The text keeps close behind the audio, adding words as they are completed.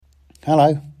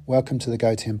Hello, welcome to the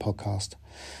Go2Him podcast.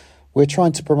 We're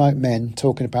trying to promote men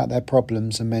talking about their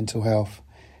problems and mental health.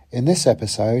 In this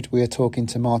episode, we are talking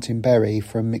to Martin Berry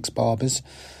from Mick's Barbers,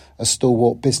 a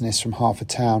stalwart business from Hertford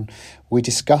Town. We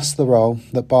discuss the role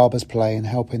that barbers play in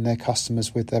helping their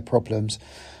customers with their problems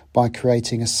by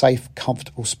creating a safe,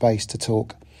 comfortable space to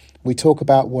talk. We talk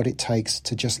about what it takes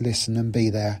to just listen and be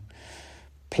there.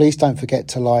 Please don't forget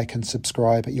to like and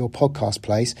subscribe at your podcast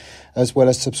place, as well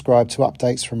as subscribe to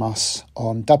updates from us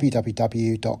on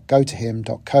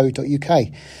www.go2him.co.uk.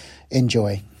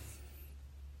 Enjoy.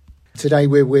 Today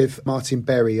we're with Martin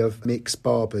Berry of Mick's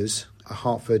Barbers, a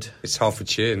Hertford... It's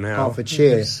Hertfordshire now.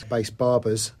 Hertfordshire-based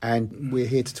barbers, and we're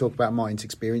here to talk about Martin's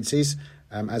experiences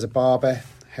as a barber,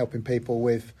 helping people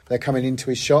with... They're coming into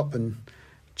his shop and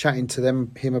chatting to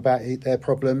him about their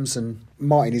problems, and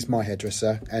Martin is my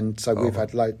hairdresser, and so we've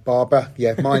had barber.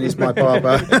 Yeah, mine is my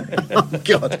barber. Oh,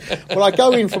 God. Well, I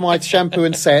go in for my shampoo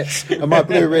and sets and my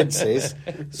blue rinses.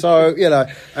 So,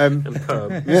 And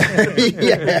perm.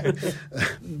 yeah.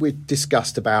 We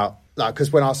discussed about,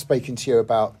 because when I was speaking to you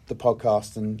about the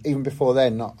podcast, and even before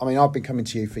then, I mean, I've been coming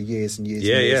to you for years and years.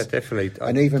 Yeah, definitely.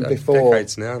 And even before...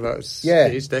 Decades now.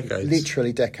 It is decades.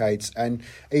 Literally decades. And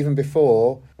even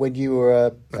before, when you were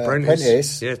an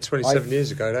apprentice... Yeah, 27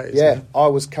 years ago, that is. Yeah, I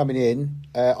was coming in.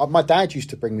 My dad used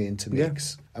to bring me into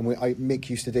Mick's, and Mick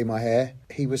used to do my hair.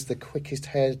 He was the quickest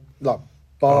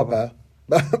barber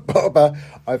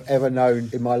I've ever known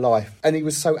in my life. And he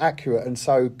was so accurate and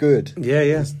so good.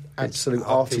 Yeah. Absolute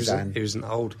artisan. He was an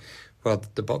old... Well,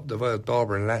 the word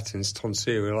barber in Latin is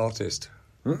tonsorial artist.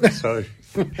 so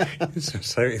you think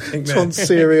that,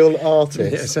 tonsorial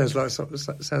artist. Yeah, it sounds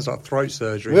like throat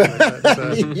surgery.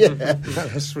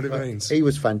 That's what it means. He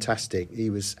was fantastic.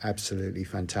 He was absolutely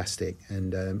fantastic,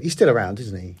 and he's still around,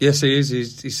 isn't he? Yes, he is.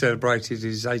 He celebrated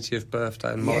his 80th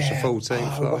birthday on March the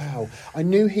 14th. Oh, wow! I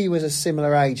knew he was a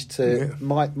similar age to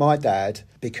my dad.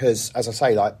 Because, as I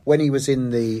say, when he was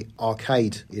in the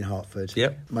arcade in Hertford,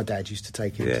 my dad used to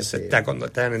take him to see it. Dad got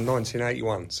knocked down in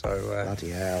 1981, so...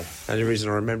 Bloody hell. And the reason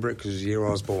I remember it, because it was the year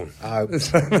I was born. Oh.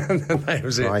 That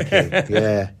was it.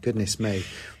 Yeah, goodness me.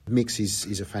 Mick's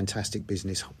is a fantastic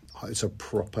business. It's a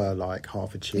proper,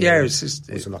 Hertfordshire... Yeah,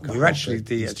 we're actually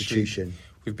the institution.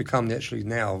 We've become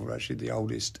the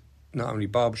oldest, not only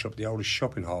barbershop, the oldest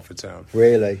shop in Hertford Town.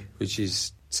 Really? Which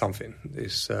is... something.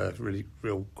 It's a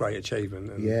real great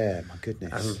achievement. And, my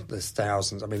goodness. And there's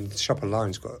thousands. I mean, the shop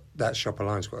alone's got a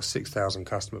 6,000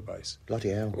 customer base. Bloody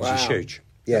hell. Which is huge.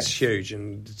 Yeah. It's huge,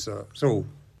 and it's all...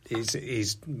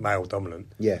 He's male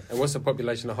dominant. Yeah. And what's the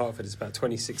population of Hertford? It's about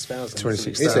 26,000.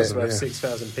 26,000. Is it? So about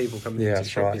 6,000 people coming into the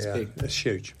shop. Right, it's big. It's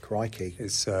huge. Crikey.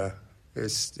 It's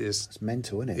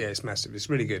mental, isn't it? Yeah, it's massive. It's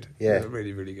really good. Yeah.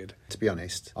 Really, really good. To be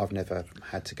honest, I've never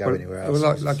had to go anywhere else.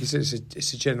 Well, like you said,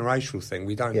 it's a generational thing.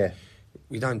 We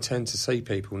don't tend to see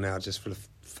people now just for the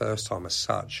first time as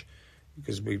such,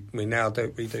 because we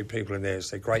do people in there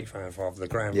as their great grandfather, the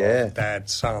grandfather, dad,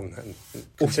 son, and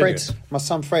Fred, my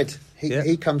son Fred,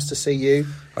 he comes to see you.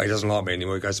 Oh, he doesn't like me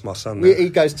anymore. He goes to my son now. He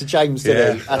goes to James,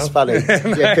 doesn't he? That's funny.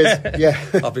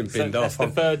 I've been binned off.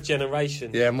 That's the third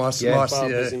generation. Yeah, my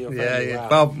barbers in your family. Wow.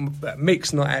 Well,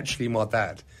 Mick's not actually my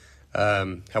dad.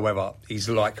 However, he's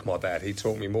like my dad. He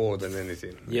taught me more than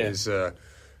anything. Yeah.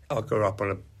 I grew up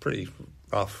on a pretty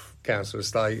rough council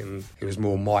estate, and it was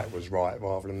more Mike was right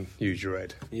rather than use your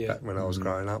head back when I was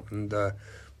growing up. And but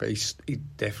he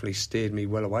definitely steered me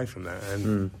well away from that,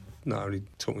 and not only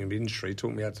taught me the industry, he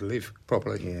taught me how to live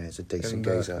properly. Yeah, it's a decent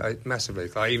geezer. Massively.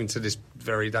 Even to this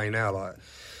very day now,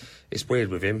 it's weird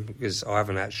with him because I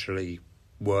haven't actually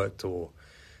worked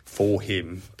for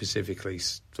him specifically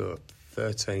for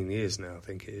 13 years now, I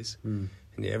think it is. And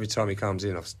every time he comes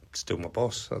in, I'm still my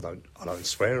boss. I don't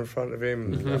swear in front of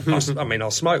him. I'll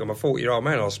smoke. I'm a 40-year-old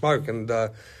man. I'll smoke, and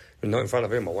not in front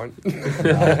of him, I won't.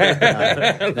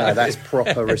 No, that's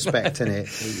proper respect, isn't it?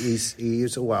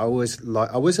 He's always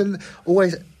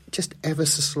just ever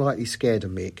so slightly scared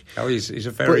of Mick. Oh, he's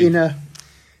a very...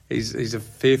 He's a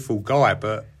fearful guy,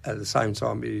 but at the same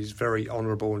time, he's a very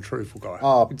honourable and truthful guy.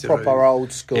 Oh, proper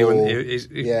old school.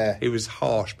 He was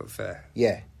harsh but fair.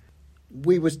 Yeah.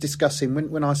 We was discussing,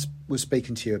 when I was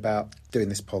speaking to you about doing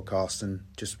this podcast and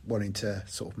just wanting to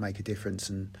sort of make a difference,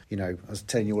 and, I was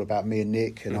telling you all about me and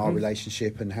Nick and our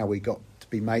relationship and how we got to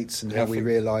be mates, and how we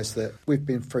realised that we've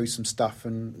been through some stuff,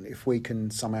 and if we can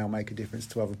somehow make a difference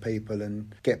to other people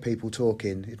and get people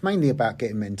talking, it's mainly about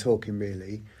getting men talking,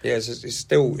 really. Yeah, it's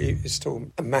still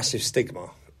a massive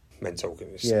stigma, men talking.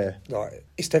 It's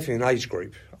definitely an age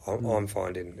group, I'm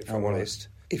finding, if I'm honest.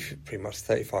 If you're pretty much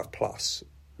 35 plus,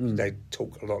 they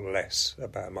talk a lot less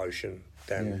about emotion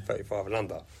down 35 and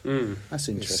under. That's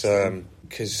interesting.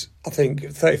 Because I think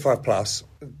 35 plus,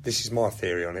 this is my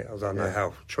theory on it. I don't know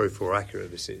how truthful or accurate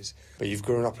this is, but you've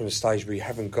grown up in a stage where you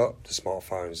haven't got the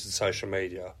smartphones, the social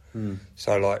media.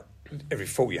 So, like, every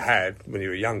thought you had when you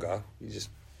were younger, you just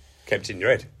kept in your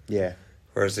head. Yeah.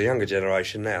 Whereas the younger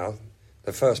generation now,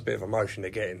 the first bit of emotion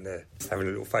they're getting, they're having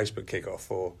a little Facebook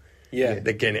kick-off, or they're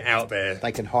getting it out there.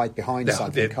 They can hide behind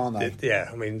something, can't they? Yeah,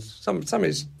 I mean, some of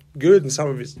it's good and some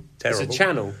of it's terrible. It's a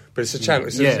channel. But it's a channel.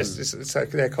 It's like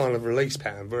their kind of release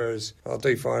pattern. Whereas I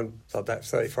do find like that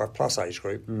 35 plus age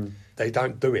group, they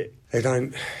don't do it. They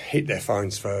don't hit their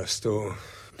phones first.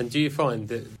 And do you find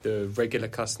that the regular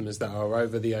customers that are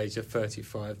over the age of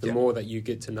 35, the more that you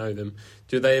get to know them,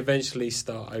 do they eventually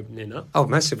start opening up? Oh,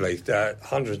 massively.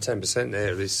 110%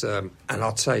 there is. And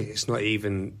I'd say it's not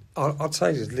even... I'd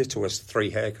say as little as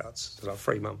 3 haircuts, so like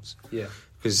 3 months. Yeah.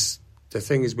 Because the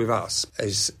thing is with us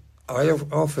is... I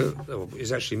offer...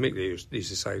 It's actually Mick that used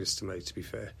to say this to me, to be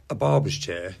fair. A barber's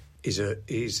chair is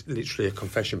literally a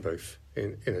confession booth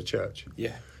in a church.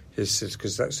 Yeah.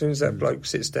 Because as soon as that bloke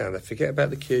sits down, they forget about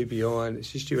the queue behind.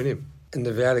 It's just you and him. And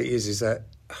the reality is that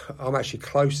I'm actually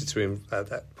closer to him at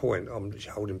that point. I'm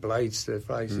holding blades to their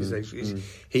faces.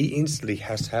 He instantly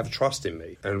has to have trust in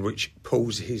me, and which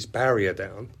pulls his barrier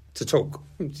down to talk,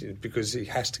 because he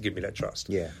has to give me that trust.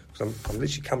 Yeah. Because I'm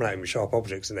literally coming at him with sharp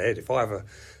objects in the head. If I have a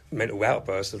mental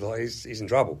outburst, it's like he's in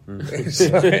trouble. But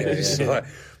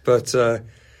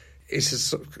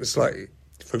it's like,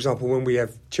 for example, when we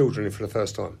have children in for the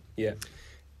first time. Yeah.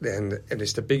 And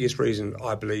it's the biggest reason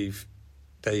I believe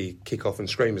they kick off and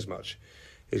scream as much,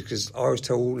 is because I always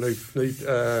tell all new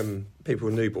people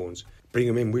with newborns, bring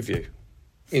them in with you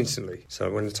instantly.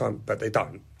 So when the time, but they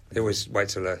don't. They always wait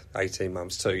till they're 18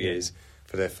 months, 2 years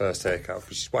for their first haircut,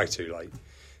 which is way too late.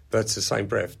 But it's the same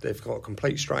breath, they've got a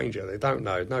complete stranger they don't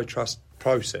know, no trust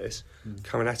process,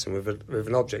 coming at them with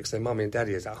an object their mummy and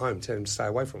daddy is at home, telling them to stay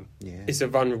away from. Yeah. It's a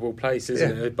vulnerable place,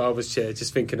 isn't it? A barber's chair,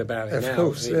 just thinking about it of now.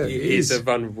 Course, it is a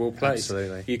vulnerable place.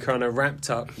 Absolutely. You're kind of wrapped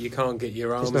up, you can't get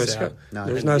your arms There's no out. escape. No.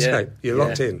 There's no escape. You're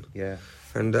locked in. Yeah.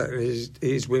 And it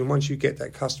is when once you get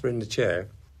that customer in the chair,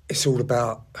 it's all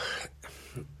about...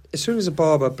 As soon as a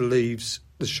barber believes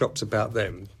the shop's about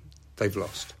them, they've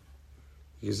lost.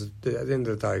 Because at the end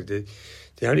of the day,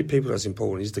 the only people that's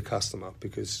important is the customer,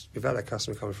 because without that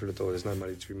customer coming through the door, there's no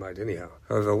money to be made anyhow.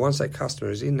 However, once that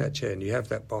customer is in that chair and you have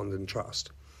that bond and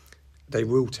trust, they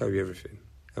will tell you everything.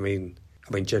 I mean,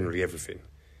 generally everything.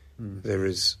 There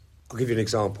is... I'll give you an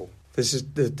example.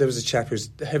 There was a chap who was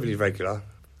heavily regular.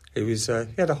 He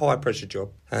had a high-pressure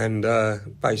job and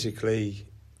basically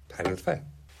paid the fare.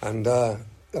 And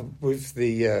with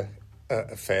the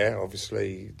affair,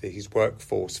 obviously, his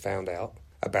workforce found out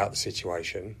about the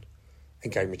situation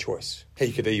and gave him a choice.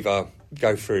 He could either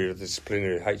go through the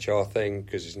disciplinary HR thing,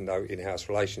 because there's no in-house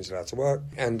relations allowed to work,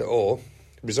 or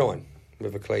resign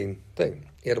with a clean thing.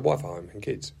 He had a wife at home and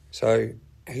kids. So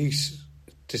he's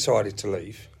decided to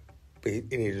leave, but he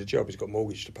needed a job. He's got a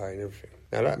mortgage to pay and everything.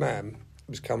 Now, that man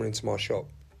was coming into my shop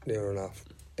near enough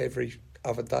every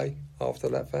other day after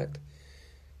that fact,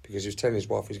 because he was telling his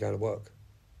wife he's going to work.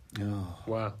 Oh.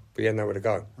 Wow. But he had nowhere to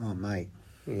go. Oh, mate.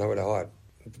 Nowhere to hide.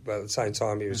 But at the same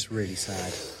time, That's really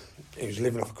sad. He was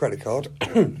living off a credit card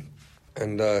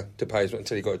and to pay his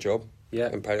until he got a job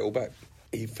and paid it all back.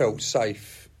 He felt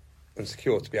safe and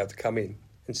secure to be able to come in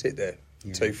and sit there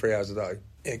 2-3 hours a day.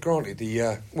 Yeah, granted,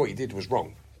 what he did was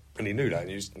wrong, and he knew that, and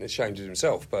he was ashamed of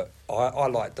himself. But I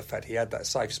liked the fact he had that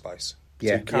safe space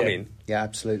to come in. Yeah,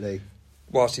 absolutely.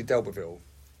 Whilst he dealt with it all.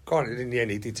 Granted, in the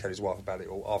end, he did tell his wife about it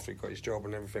all after he got his job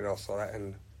and everything else like that,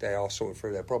 and they are sorting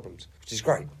through their problems, which is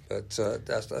great. But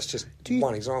that's just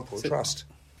one example of trust.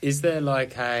 Is there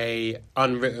like a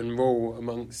unwritten rule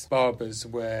amongst barbers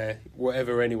where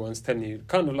whatever anyone's telling you,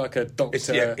 kind of like a doctor...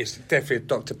 It's definitely a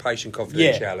doctor-patient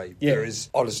confidentiality. Yeah. There is,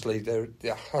 honestly, they're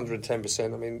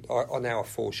 110%. I mean, I now have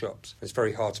 4 shops. It's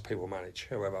very hard to people manage,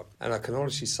 however. And I can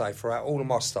honestly say, throughout all of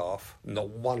my staff, not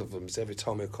one of them has ever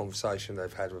told me a conversation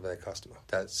they've had with their customer.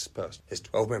 That's personal. There's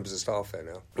 12 members of staff there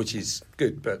now, which is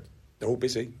good, but they're all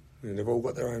busy. And they've all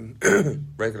got their own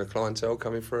regular clientele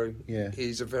coming through. Yeah.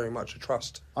 He's very much a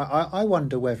trust. I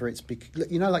wonder whether it's because,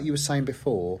 like you were saying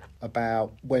before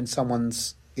about when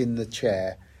someone's in the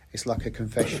chair, it's like a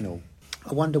confessional.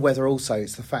 I wonder whether also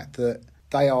it's the fact that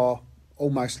they are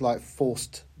almost like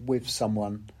forced with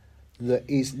someone that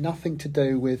is nothing to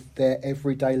do with their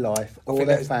everyday life or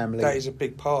their family. That is a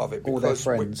big part of it, or their because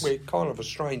friends. we're kind of a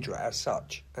stranger as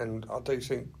such, and I do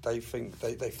think they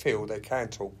feel they can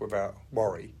talk without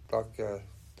worry, like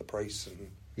the priests and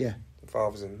the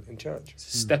fathers in church.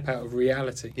 It's a step out of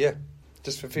reality. Yeah,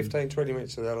 just for 15, 20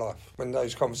 minutes of their life. When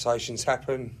those conversations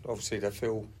happen, obviously they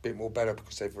feel a bit more better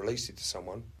because they've released it to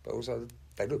someone, but also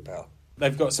they look better.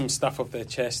 They've got some stuff off their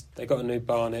chest, they've got a new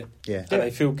barnet, Yeah. and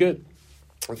they feel good.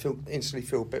 They instantly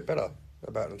feel a bit better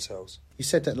about themselves. You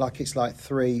said that it's like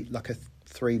a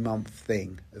 3-month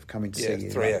thing of coming to see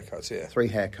you. 3 haircuts, yeah. 3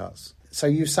 haircuts. So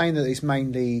you're saying that it's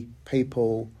mainly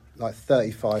people like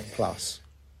 35 plus?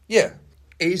 Yeah,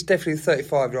 it is definitely the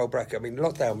 35-year-old bracket. I mean,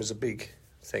 lockdown was a big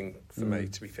thing for me,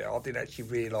 to be fair. I didn't actually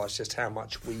realise just how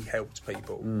much we helped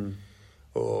people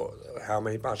or how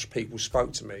much people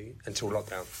spoke to me until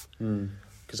lockdown.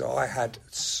 Because I had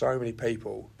so many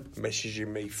people messaging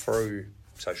me through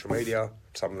social media,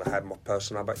 some that had my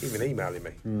personal number, even emailing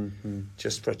me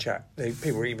just for a chat.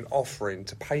 People were even offering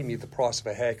to pay me the price of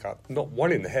a haircut, not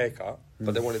wanting the haircut,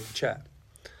 but they wanted to chat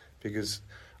because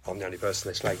I'm the only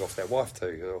person they slag off their wife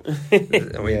to.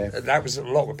 I mean, that was a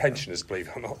lot with pensioners, believe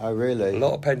it or not. Oh, really? A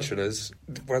lot of pensioners,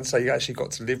 once they actually got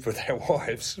to live with their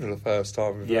wives for the first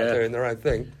time without doing their own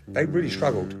thing, they really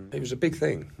struggled. It was a big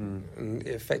thing, and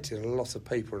it affected a lot of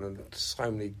people in so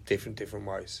many different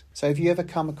ways. So have you ever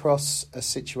come across a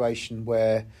situation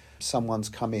where someone's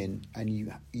come in and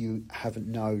you haven't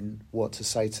known what to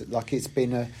say to, like it's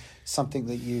been something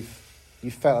that you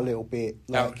felt a little bit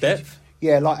like out of depth?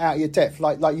 Yeah, like out of your depth,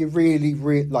 like you really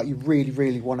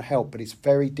want to help, but it's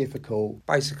very difficult.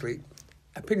 Basically,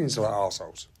 opinions are like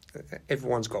arseholes.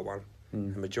 Everyone's got one. The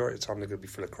majority of the time they're going to be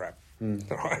full of crap.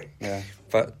 Right? Yeah.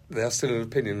 But they're still an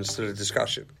opinion and still a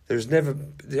discussion.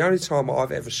 The only time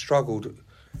I've ever struggled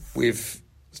with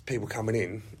people coming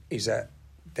in is that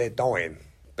they're dying,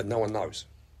 but no one knows.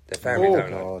 Their family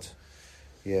don't know. God.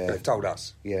 Yeah. They've told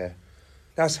us. Yeah.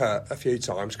 That's hurt a few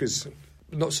times because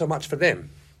not so much for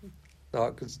them.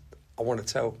 Because I want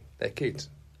to tell their kids.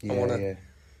 Yeah, I want to,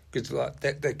 because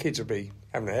their kids will be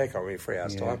having a haircut in 3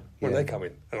 hours' time when they come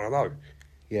in, and I know.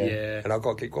 Yeah. And I've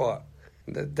got to keep quiet.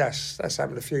 That's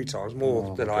happened a few times,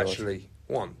 more than I actually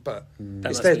want. But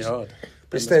That must be hard.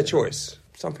 But it's their choice.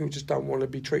 Some people just don't want to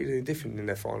be treated any different in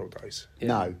their final days.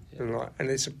 Yeah. No. And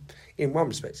it's in one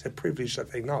respect, it's a privilege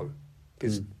that they know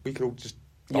because we could all just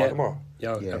die tomorrow.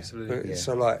 Yeah, absolutely. Yeah.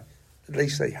 So at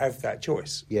least they have that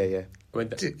choice. Yeah. I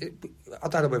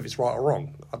don't know whether it's right or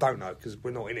wrong. I don't know because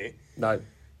we're not in it. No,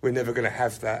 we're never going to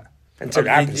have that until it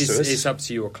happens to us. It's up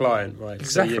to your client, right?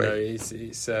 Exactly. So,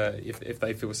 it's if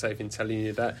they feel safe in telling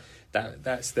you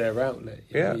that's their outlet.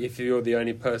 Yeah. If you're the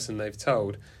only person they've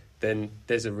told, then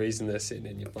there's a reason they're sitting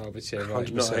in your barber chair, right?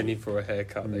 100%. Not only for a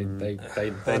haircut, they need to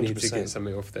 100%. get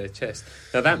something off their chest.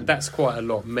 Now that's quite a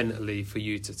lot mentally for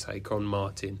you to take on,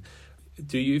 Martin.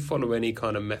 Do you follow any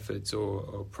kind of methods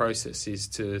or processes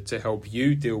to help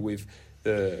you deal with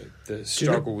the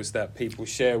struggles that people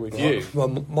share with you? Well,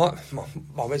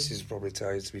 my message probably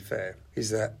tell you, to be fair,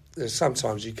 is that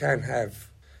sometimes you can have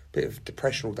a bit of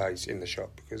depressional days in the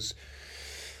shop because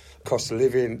cost of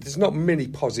living, there's not many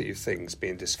positive things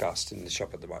being discussed in the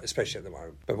shop at the moment, especially at the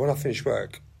moment. But when I finish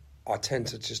work, I tend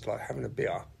to just like having a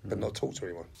beer but not talk to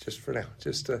anyone, just for now,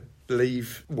 just to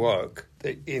leave work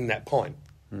in that pint.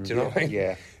 Do you know what I mean?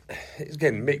 Yeah.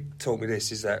 Again, Mick taught me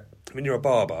this, is that when you're a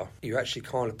barber, you actually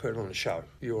kind of put on a show.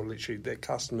 You're literally their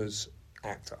customer's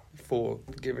actor for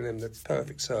giving them the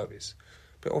perfect service.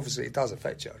 But obviously it does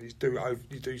affect you.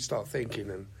 You do start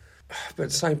thinking. But at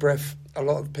the same breath, a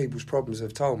lot of people's problems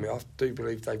have told me, I do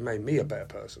believe they've made me a better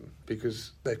person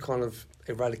because they've kind of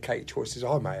eradicated choices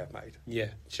I may have made. Yeah.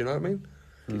 Do you know what I mean?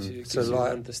 Gives you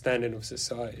an understanding of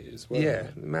society as well. Yeah,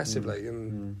 right? massively.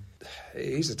 And it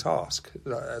is a task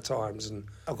at times. And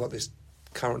I've got this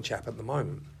current chap at the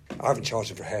moment. I haven't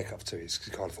charged him for a haircut for 2 years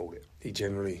because he can't afford it. He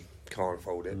generally can't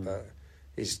afford it, but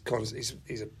he's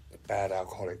a bad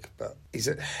alcoholic. But he's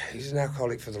an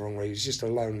alcoholic for the wrong reason. He's just a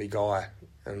lonely guy.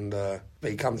 And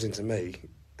but he comes into me,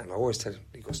 and I always tell him,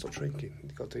 you've got to stop drinking.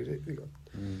 You've got to do this.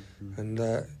 And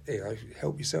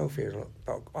help yourself here.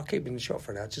 But I keep him in the shop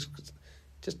for now, just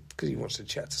because he wants to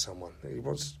chat to someone. He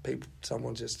wants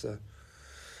someone just to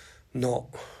not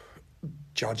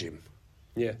judge him.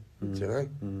 Yeah. Do you know?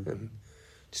 And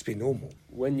just be normal.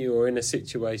 When you're in a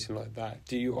situation like that,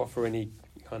 do you offer any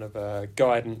kind of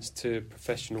guidance to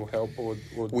professional help, or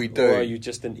We do. or are you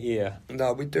just an ear?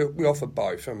 No, we do. We offer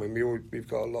both. I mean, we've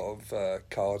got a lot of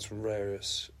cards from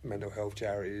various mental health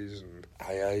charities and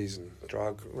AAs and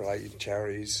drug-related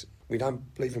charities. We don't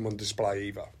leave them on display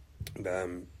either.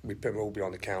 We put them all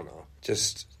behind the counter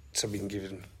just so we can give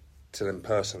them to them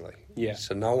personally. Yeah.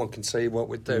 So no one can see what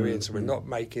we're doing. So we're not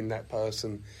making that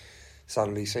person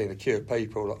suddenly seeing a queue of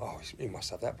people like, oh, he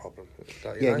must have that problem.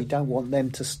 You don't want them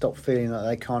to stop feeling like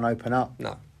they can't open up.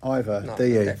 No. Either, No, do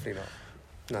you? definitely not.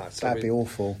 No, That'd be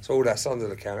awful. So all that's under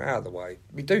the counter, out of the way.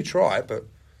 We do try, but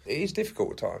it is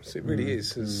difficult at times. It really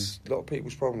is. Because a lot of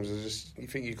people's problems are just, you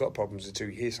think you've got problems until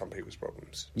you hear some people's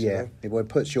problems. Yeah, well, it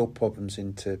puts your problems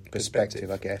into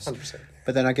perspective, I guess. 100%.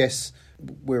 But then I guess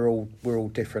we're all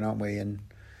different, aren't we? And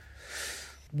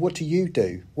what do you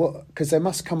do? Because there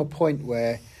must come a point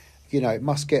where, it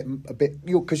must get a bit,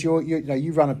 because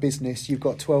you run a business, you've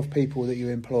got 12 people that you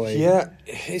employ. Yeah,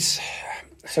 it's.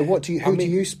 So who do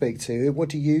you speak to? What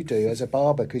do you do as a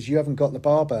barber? Because you haven't got the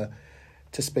barber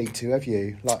to speak to, have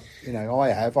you? Like, I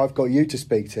have. I've got you to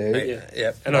speak to.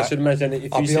 Yeah. And I should imagine if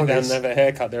you sit down and have a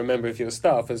haircut, they're a member of your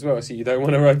staff as well, so you don't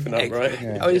want to open up, right?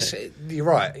 Yeah. You're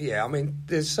right, yeah. I mean,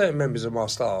 there's certain members of my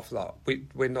staff, like,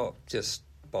 we're not just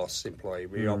boss employee,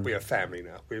 we're a family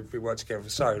now. We worked together for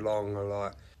so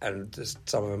long, and just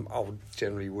some of them I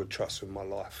would trust with my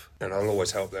life, and I'll always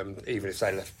help them, even if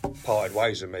they parted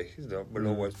ways with me.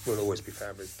 We'll always be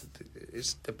family.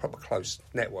 It's a proper close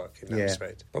network in that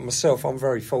respect. But myself, I'm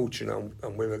very fortunate.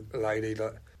 I'm with a lady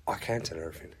that I can tell her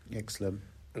everything. Excellent.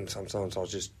 And sometimes I'll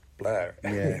just blare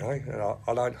it, and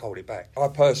I don't hold it back. I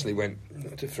personally went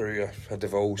through a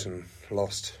divorce and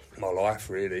lost my life,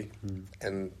 really,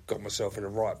 and got myself in a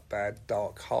right bad,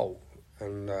 dark hole,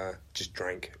 and just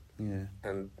drank. Yeah.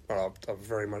 And I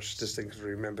very much distinctly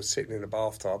remember sitting in a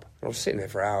bathtub. I was sitting there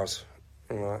for hours.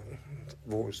 And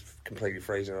water was completely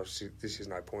freezing. I was, this is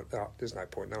no point. There's no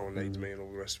point. No one needs me, and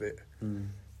all the rest of it.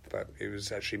 But it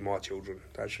was actually my children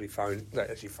that actually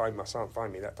phoned my son.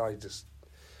 Phoned me that day. Just,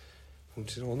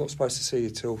 I'm not supposed to see you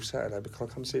till Saturday, but can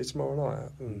I come see you tomorrow night?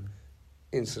 And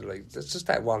instantly, just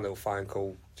that one little phone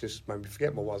call just made me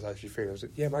forget what I was actually feeling. I was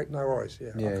like, yeah, mate, no worries.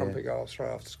 I'll come pick you up straight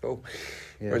after school.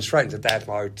 Yeah. Went straight into dad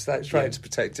mode, straight into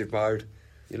protective mode.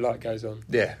 Your light goes on.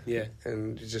 Yeah. Yeah.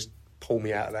 And you just pull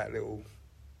me out of that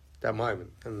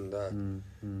moment. And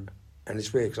and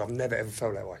it's weird because I've never ever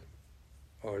felt that way.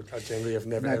 I generally have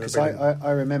never ever been...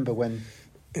 I remember when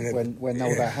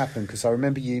all that happened, because I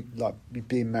remember you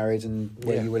being married and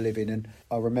where you were living, and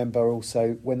I remember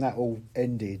also when that all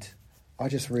ended, I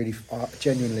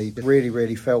genuinely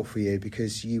really felt for you,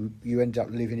 because you ended up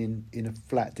living in a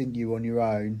flat, didn't you, on your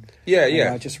own? Yeah.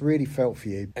 And I just really felt for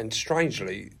you. And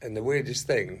strangely, and the weirdest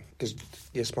thing, because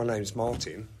yes, my name's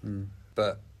Martin,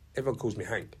 but everyone calls me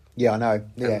Hank. Yeah, I know.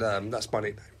 Yeah. And that's my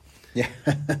nickname. Yeah.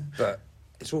 But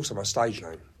it's also my stage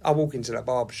name. I walk into that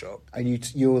barber shop, and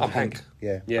you're I'm Hank.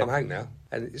 Yeah. I'm Hank now,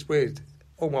 and it's weird.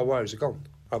 All my worries are gone.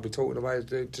 I'll be talking away,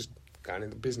 just going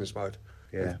into business mode.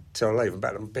 Yeah. Till I leave, I'm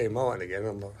back to being Martin again.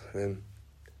 I'm like, and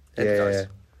then yeah.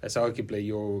 That's arguably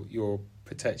your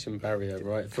protection barrier,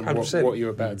 right? From 100%. what you're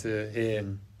about to hear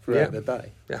throughout the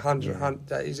day. Yeah, 100.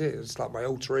 That is it. It's like my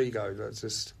alter ego. That's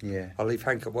just. Yeah. I leave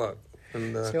Hank at work.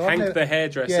 And, Hank the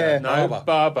hairdresser, yeah,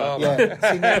 barber.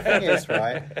 Yeah. See, the thing is,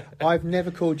 right, I've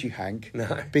never called you Hank,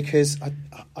 because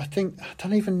I think, I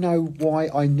don't even know why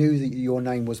I knew that your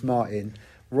name was Martin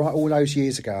right all those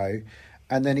years ago,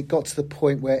 and then it got to the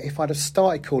point where if I'd have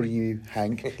started calling you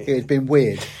Hank, it had been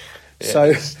weird.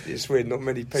 So it's weird, not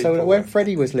many people. So when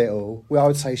Freddie was little, I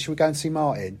would say, should we go and see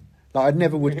Martin? Like, I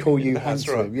never would call you Hank.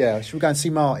 Right. Yeah, should we go and see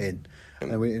Martin?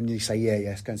 And you say, yeah,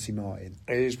 let's go and see Martin.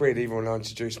 It is weird, even when I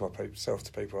introduce myself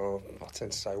to people, I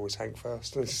tend to say always Hank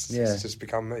first. It's just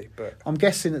become me. But I'm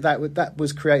guessing that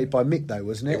was created by Mick, though,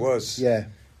 wasn't it? It was. Yeah.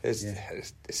 It's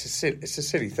a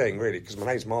silly thing, really, because my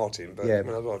name's Martin, but when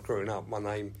I was growing up, my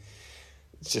name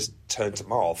just turned to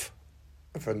Marv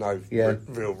for no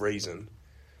real reason.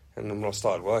 And then when I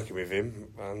started working with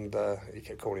him, and he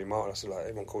kept calling me Martin, I said, like,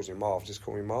 everyone calls me Marv, just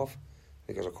call me Marv.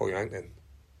 He goes, I'll call you Hank then,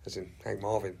 as in Hank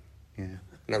Marvin. Yeah.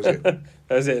 And that was it.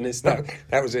 That was it, and it stuck.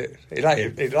 That was it.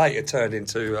 It later turned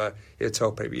into, he'd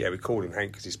tell people, we call him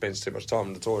Hank because he spends too much time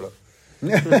in the toilet.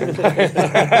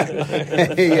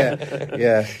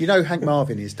 yeah. You know who Hank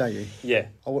Marvin is, don't you? Yeah.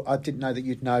 I didn't know that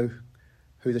you'd know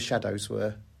who the Shadows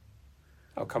were.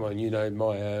 Oh, come on, you know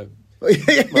my...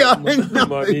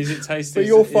 my music taste but is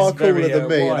you're far cooler very, than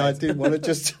me, wide. and I didn't want to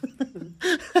just...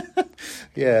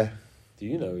 Yeah. Do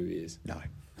you know who he is? No.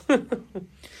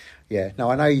 Yeah.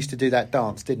 No, I know he used to do that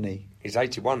dance, didn't he? He's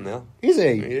 81 now. Is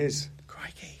he? He is.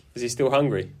 Crikey. Is he still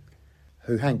hungry?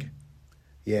 Who, Hank?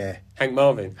 Yeah. Hank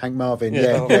Marvin? Hank Marvin,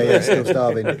 yeah, still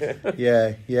starving.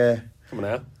 Yeah. Come on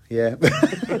now. Yeah.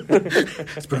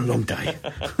 It's been a long day.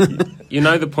 You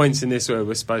know the points in this where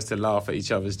we're supposed to laugh at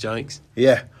each other's jokes?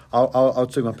 Yeah, I'll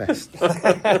do my best.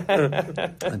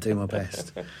 I'll do my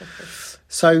best.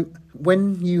 So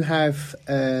when you have,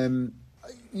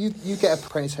 you get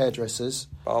apprentice hairdressers.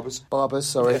 Barbers,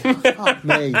 sorry. Fuck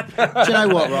me. Do you know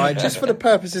what, right? Just for the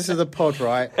purposes of the pod,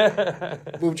 right?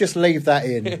 We'll just leave that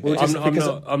in.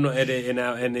 I'm not editing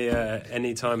out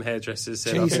any time hairdressers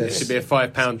said. Jesus. I think it should be a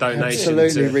 £5 donation.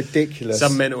 Absolutely ridiculous.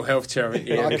 Some mental health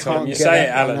charity. I Every time can't you get say that.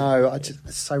 it, Alan. No,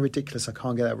 it's so ridiculous. I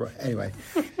can't get that right. Anyway,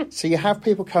 so you have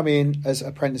people come in as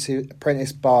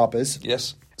apprentice barbers.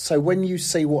 Yes. So when you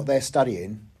see what they're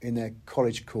studying in their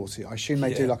college courses, I assume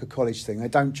they do like a college thing. They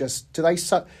don't just do they.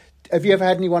 Have you ever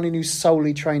had anyone in who's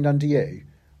solely trained under you,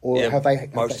 or have they?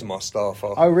 Most of my staff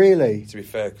are. Oh, really? To be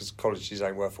fair, because colleges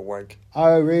ain't worth a wank.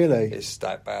 Oh, really? It's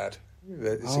that bad.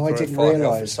 It's I didn't health and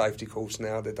realise. safety course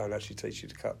now. They don't actually teach you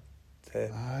to cut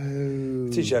hair. Oh.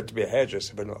 They teach you how to be a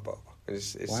hairdresser, but not a barber.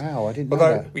 Wow, I didn't know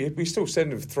that. Although we still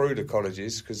send them through the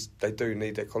colleges because they do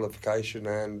need their qualification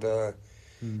and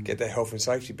get their health and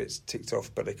safety bits ticked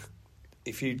off. But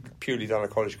if you purely done a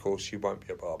college course, you won't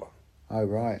be a barber. Oh,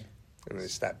 right. And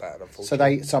it's that bad,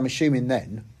 unfortunately. So I'm assuming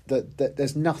then that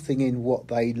there's nothing in what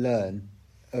they learn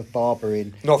of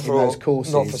barbering in those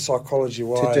courses. Not for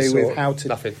psychology-wise. To do with how to...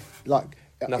 Nothing. Like,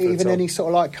 Nothing even any sort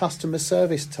of like customer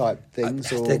service type things?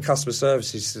 Their customer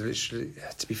services, literally,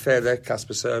 to be fair, their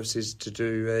customer services to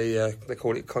do they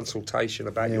call it consultation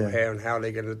about your hair and how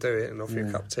they're going to do it and offer you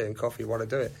a cup of tea and coffee while they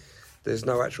do it. There's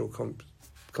no actual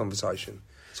conversation.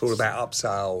 It's all about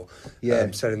upsell,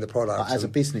 selling the product. Like as a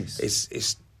business.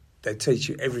 It's they teach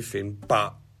you everything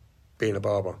but being a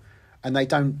barber. And they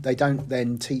don't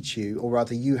then teach you, or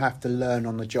rather you have to learn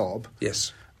on the job.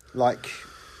 Yes. Like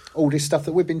all this stuff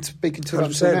that we've been speaking to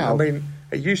up to now. I mean,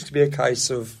 it used to be a case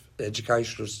of the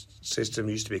educational system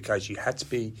used to be a case you had to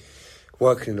be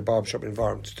working in the barbershop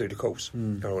environment to do the course.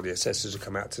 And all the assessors would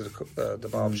come out to the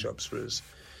barbershops. Whereas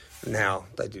now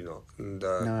they do not. And,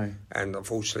 no. And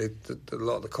unfortunately, a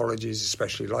lot of the colleges,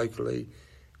 especially locally,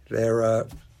 they're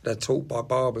taught by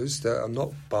barbers that are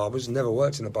not barbers, never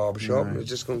worked in a barbershop. They've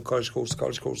just gone college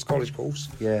course.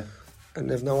 Yeah. And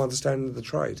they've no understanding of the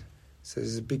trade. So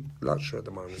there's a big luxury at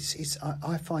the moment.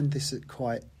 I find this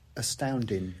quite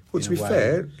astounding. Well, to be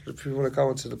fair, if you want to go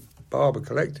onto the Barber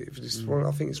Collective,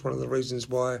 I think it's one of the reasons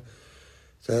why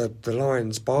the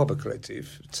Lions Barber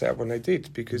Collective set up when they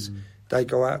did, because they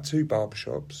go out to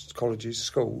barbershops, colleges,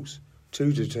 schools,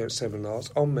 to do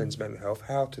seminars on men's mental health,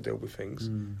 how to deal with things,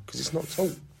 because it's not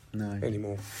taught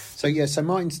anymore. So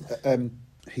Martin's...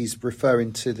 he's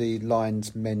referring to the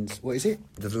Lions Men's... What is it?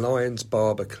 The Lions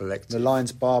Barber Collective. The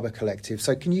Lions Barber Collective.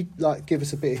 So can you give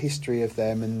us a bit of history of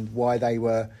them and why they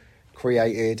were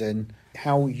created and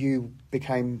how you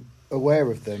became aware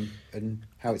of them and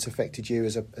how it's affected you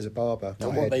as a barber?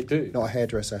 And what they do. Not a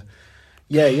hairdresser.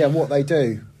 Yeah, and what they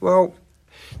do. Well,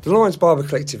 the Lions Barber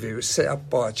Collective was set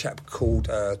up by a chap called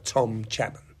Tom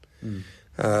Chapman,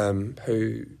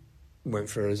 who went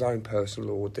through his own personal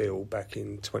ordeal back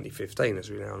in 2015, as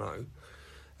we now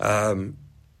know,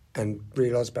 and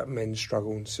realised about men's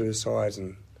struggle and suicide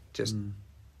and just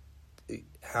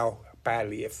how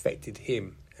badly it affected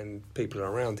him and people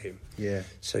around him. Yeah.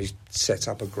 So he set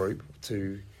up a group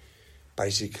to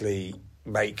basically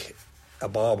make a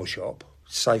barbershop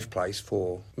safe place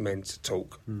for men to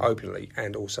talk openly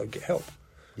and also get help.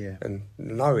 Yeah. And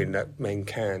knowing that men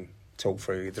can talk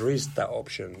through, there is that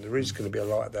option. There is going to be a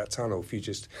light at that tunnel if you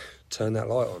just turn that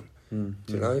light on.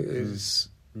 You know,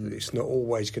 it's not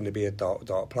always going to be a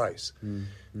dark place. And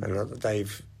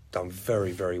they've done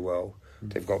very, very well.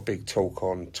 They've got a big talk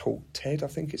on Talk TED, I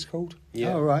think it's called.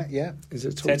 Yeah. Oh, right, yeah. Is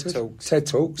it TED Talks? TED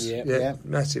Talks, yeah.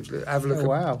 Massive. Have a look.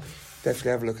 Wow.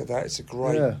 Definitely have a look at that. It's a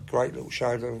great little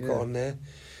show that I've got on there.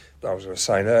 I was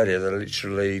saying earlier, they're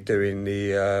literally doing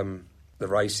the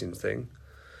racing thing.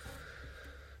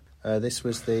 This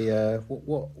was the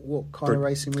what kind of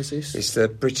racing was this? It's the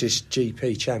British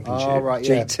GP Championship. Oh, right,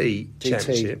 yeah. GT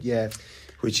Championship. Yeah.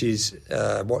 Which is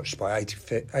watched by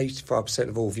 85%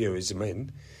 of all viewers are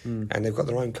men, and they've got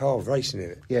their own car racing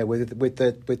in it. Yeah, with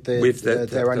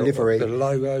their own livery, the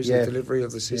logos, and delivery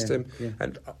of the system, yeah.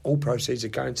 and all proceeds are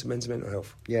going to men's mental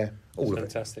health. Yeah, all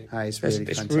fantastic. It's really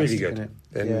it's fantastic, really good.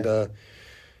 Isn't it?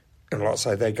 And like I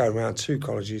say, they go around to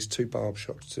colleges, to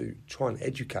barbershops to try and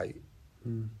educate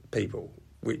people,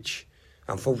 which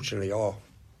unfortunately our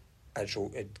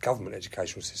actual government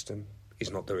educational system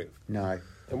is not doing. No.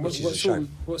 And what sort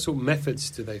of methods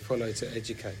do they follow to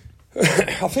educate?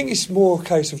 I think it's more a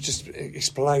case of just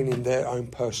explaining their own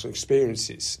personal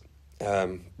experiences,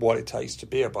 what it takes to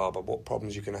be a barber, what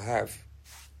problems you're going to have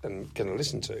and going to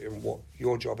listen to, and what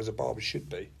your job as a barber should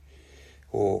be,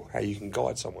 or how you can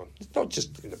guide someone. It's not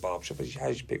just in the barbershop, but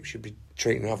how people should be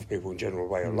treating other people in general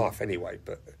way of life anyway.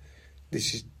 But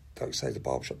this is, like I say, the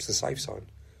barbershop's the safe zone.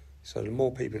 So the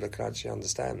more people that can actually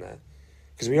understand that,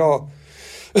 because we are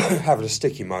having a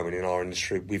sticky moment in our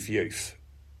industry with youth,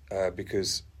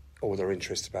 because all they're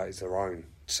interested about is their own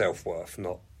self-worth,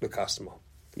 not the customer.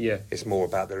 Yeah. It's more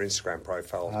about their Instagram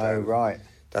profile. Oh, right.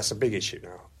 That's a big issue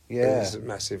now. Yeah. It's a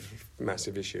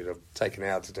massive issue. They've taken an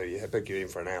hour to do. You book you in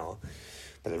for an hour,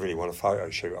 but they really want a photo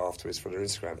shoot afterwards for their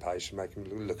Instagram page to make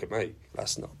them look at me.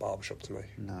 That's not a barbershop to me.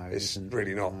 No, it's isn't.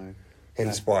 really not. No.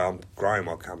 Hence why I'm growing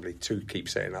my company to keep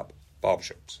setting up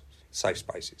barbershops, safe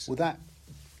spaces.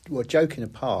 Well, joking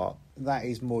apart, that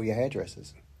is more your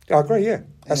hairdressers. I agree, yeah.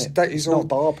 That is not all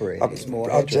barbering, it's more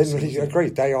I hairdressers. generally agree.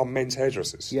 They are men's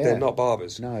hairdressers. Yeah. They're not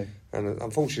barbers. No. And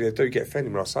unfortunately, I do get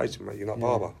offended when I say to them, you're not a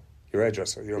barber. You're a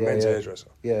hairdresser. You're a men's hairdresser.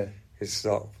 Yeah. It's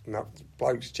like, no,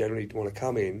 blokes generally want to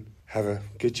come in, have a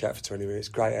good chat for 20 minutes,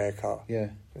 great haircut,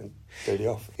 and duty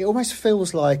off. It almost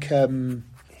feels like a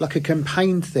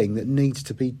campaign thing that needs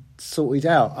to be sorted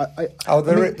out.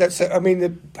 There's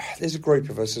a group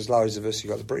of us, there's loads of us.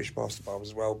 You've got the British Master Barbers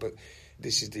as well, but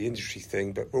this is the industry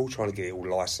thing, but we're all trying to get it all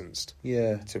licensed.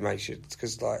 Yeah. To make sure,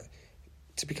 because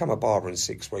to become a barber in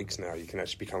 6 weeks now, you can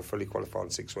actually become fully qualified in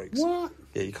 6 weeks. What?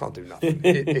 Yeah, you can't do nothing.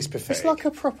 It's pathetic. It's like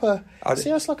a proper...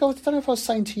 it's like, I don't know if I was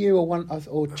saying to you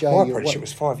or Jay... My apprenticeship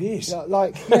was 5 years.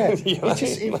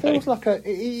 It feels like it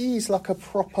is like a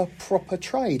proper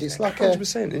trade. It's like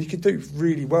 100%, and you can do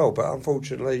really well, but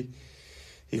unfortunately,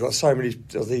 you've got so many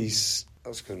of these... I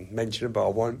was going to mention them, but I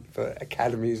won't. For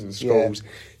academies and schools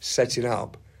setting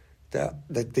up,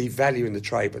 the value in the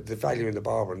trade, but the value in the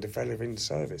barber and the value in the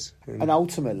service. And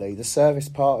ultimately, the service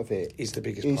part of it is the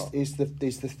biggest part. Is the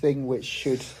thing which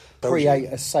should create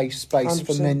a safe space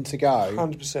for men to go.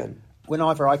 100%.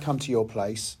 Whenever I come to your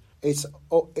place, it's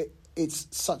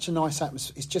such a nice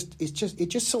atmosphere. It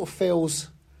just sort of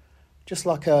feels just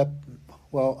like a...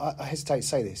 Well, I hesitate to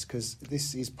say this because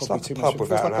this is probably like too a much. pub It feels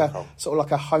without like sort of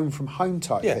like a home from home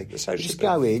type thing. That's how it You just should be.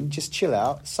 go in, just chill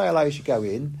out, say hello as you go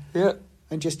in,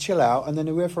 and just chill out. And then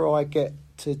whoever I get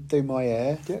to do my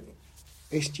hair,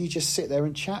 you just sit there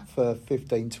and chat for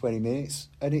 15, 20 minutes,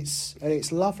 and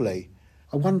it's lovely.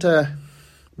 I wonder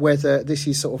whether this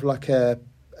is sort of like a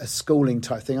schooling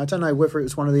type thing. I don't know whether it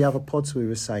was one of the other pods we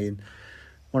were saying,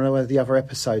 one of the other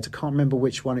episodes. I can't remember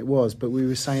which one it was, but we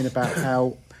were saying about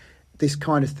how this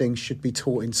kind of thing should be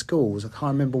taught in schools. I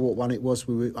can't remember what one it was.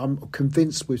 I'm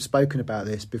convinced we've spoken about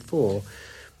this before,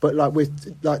 but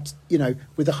with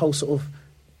the whole sort of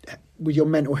with your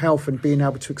mental health and being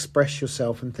able to express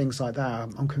yourself and things like that,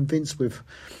 I'm convinced we've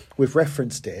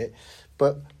referenced it.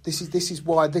 But this is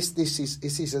why this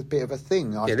is a bit of a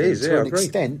thing. I think, to an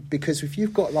extent, because if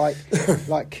you've got like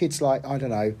kids like, I don't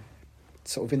know,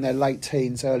 sort of in their late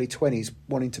teens, early 20s,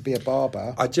 wanting to be a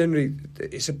barber.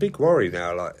 It's a big worry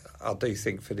now. Like I do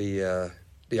think for the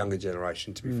younger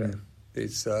generation, to be fair,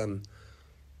 it's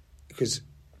because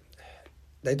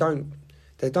they don't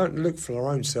look for their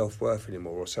own self-worth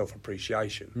anymore or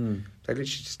self-appreciation. They literally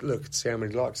just look to see how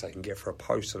many likes they can get for a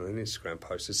post on an Instagram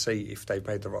post to see if they've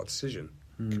made the right decision.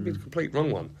 It could be the complete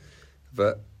wrong one,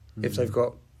 but if they've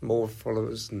got more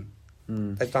followers and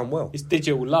they've done well. It's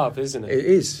digital love, isn't it? It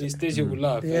is. It's digital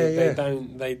love. They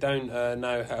don't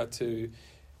know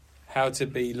how to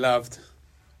be loved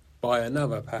by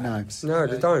another, perhaps. No,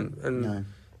 they don't, and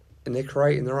they're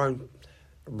creating their own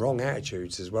wrong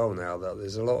attitudes as well now. That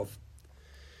there's a lot of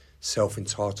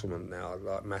self-entitlement now,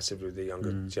 like massively with the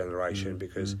younger generation,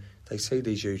 because they see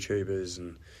these YouTubers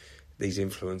and these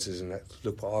influencers and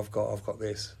look what I've got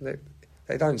this.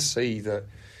 They don't see that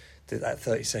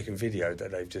 30-second video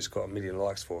that they've just got 1 million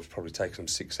likes for has probably taken them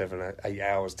 6, 7, 8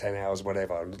 hours, 10 hours,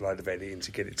 whatever, and a load of editing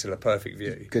to get it to the perfect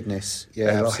view. Goodness,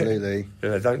 absolutely.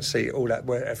 They don't see all that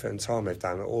work, effort and time they've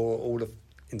done, or all the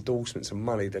endorsements and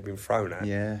money they've been thrown at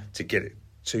to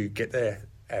get their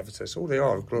advertisers. All they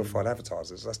are glorified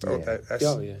advertisers. It's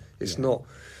not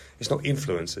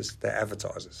influencers, they're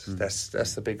advertisers.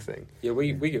 That's the big thing. Yeah,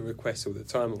 we get requests all the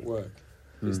time at work.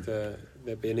 There'll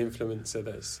be an influencer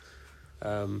that's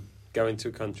going to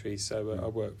a country. So I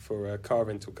work for a car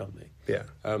rental company. Yeah.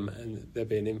 And there'll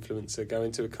be an influencer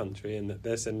going to a country, and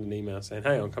they're sending an email saying,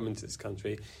 "Hey, I'm coming to this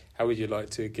country. How would you like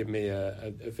to give me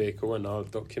a vehicle, and I'll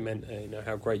document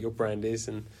how great your brand is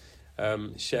and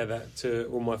share that to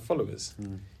all my followers."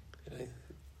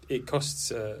 It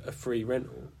costs a free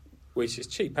rental, which is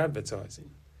cheap advertising.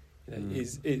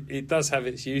 It does have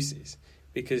its uses,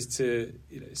 because to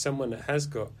someone that has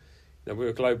got, we're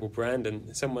a global brand,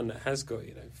 and someone that has got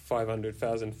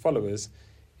 500,000 followers,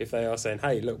 if they are saying,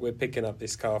 "Hey, look, we're picking up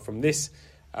this car from this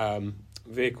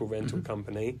vehicle rental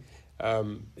company.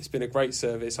 It's been a great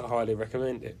service. I highly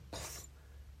recommend it."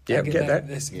 Yeah, get that.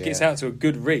 It gets out to a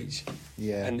good reach.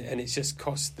 Yeah, and it's just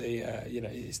cost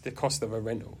it's the cost of a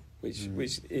rental.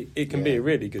 which it can be a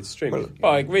really good stream. Well, but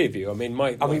I agree with you. I mean,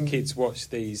 my kids watch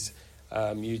these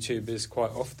YouTubers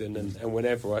quite often, and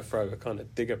whenever I throw a kind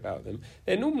of dig about them,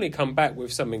 they normally come back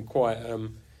with something quite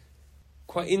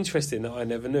interesting that I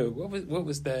never knew. What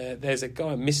was there? There's a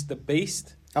guy, Mr.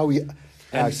 Beast. Oh yeah.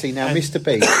 See now, Mr.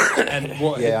 Beast, and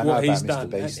what he's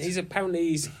done.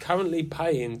 He's currently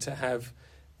paying to have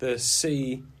the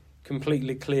sea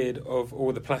completely cleared of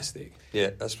all the plastic. Yeah,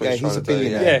 that's what he's a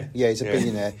billionaire. Yeah, he's a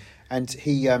billionaire, and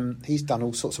he's done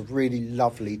all sorts of really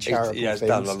lovely charitable He has things.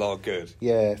 done a lot of good.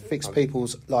 Yeah, fixed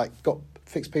people's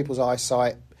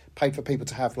eyesight, paid for people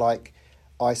to have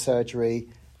eye surgery.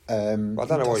 I don't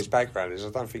know what his background is. I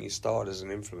don't think he started as an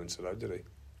influencer though, did he?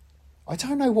 I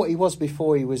don't know what he was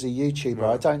before he was a YouTuber.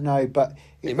 No. I don't know, but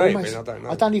he may have been. I don't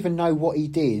know. I don't even know what he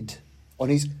did on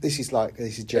his. This is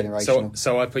generational.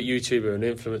 So I put YouTuber and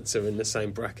influencer in the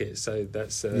same bracket. So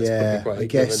that's probably quite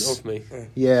ignorant of me.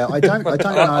 Yeah, I don't know.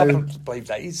 I believe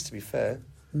that is, to be fair.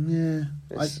 Yeah,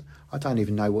 I don't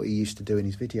even know what he used to do in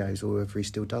his videos, or whether he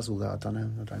still does all that. I don't know.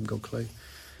 I haven't got a clue.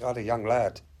 I had a young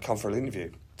lad come for an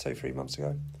interview 2-3 months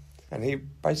ago, and he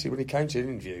basically, when he came to the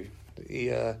interview, he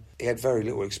had very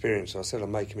little experience. And I said I'd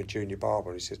make him a junior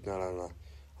barber, and he said, no,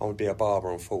 I want to be a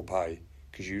barber on full pay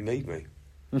because you need me.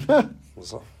 I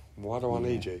was like, why do I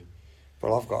need you?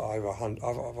 Well, I've got over 100.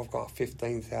 I've got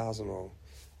 15,000 or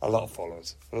a lot of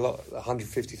followers,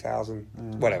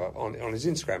 150,000, whatever, on his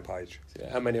Instagram page.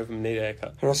 How many of them need a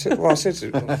haircut? And I said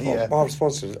to him, my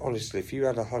response is, honestly, if you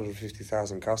had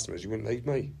 150,000 customers, you wouldn't need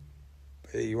me.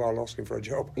 Here you are asking for a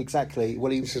job. Exactly.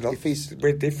 Well, we're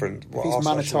different. If he's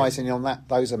monetising on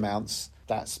those amounts,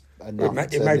 that's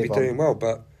enough. It may be doing well,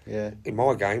 but in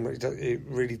my game, it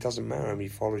really doesn't matter how many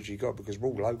followers you got because we're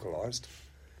all localised.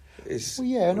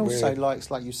 And also, like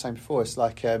you were saying before, it's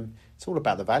it's all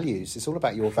about the values. It's all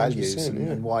about your values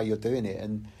and why you're doing it.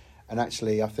 And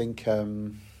actually, I think, I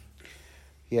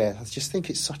just think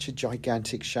it's such a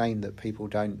gigantic shame that people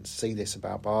don't see this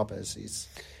about barbers.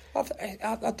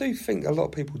 I do think a lot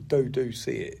of people do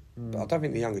see it, but I don't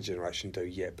think the younger generation do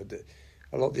yet. But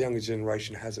a lot of the younger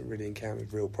generation hasn't really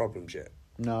encountered real problems yet.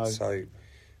 No. So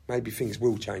maybe things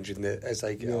will change as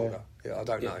they get older. Yeah, I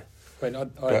don't know. I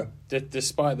mean,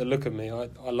 despite the look of me, I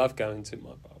love going to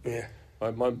my barber. Yeah.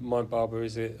 My barber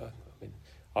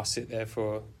I'll sit there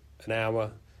for an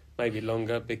hour, maybe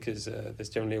longer, because there's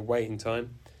generally a waiting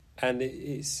time, and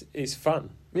it's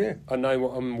fun. Yeah. I know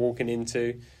what I'm walking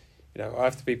into. You know, I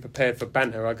have to be prepared for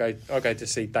banter. I go to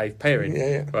see Dave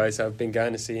Perrin, right? So I've been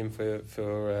going to see him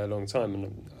for a long time,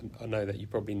 and I know that you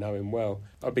probably know him well.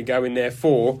 I've been going there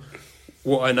for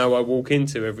what I know I walk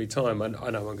into every time. I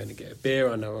know I'm going to get a beer,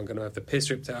 I know I'm going to have the piss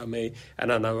ripped out of me,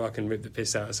 and I know I can rip the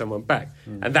piss out of someone back.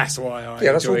 And that's why I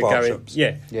enjoy going.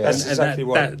 That's exactly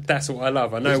that's what I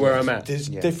love. I know where I'm at. There's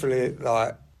definitely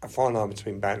a fine line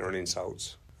between banter and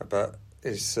insults, but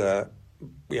it's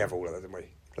we have all of it, don't we?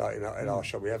 Like in our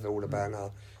shop, we have all the banter,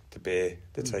 the beer,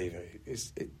 the TV.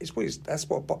 It's weird.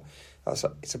 It's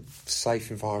a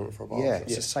safe environment for a barber. Yeah,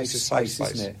 it's a safe space,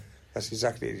 isn't it? That's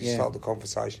exactly it. You start the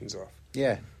conversations off.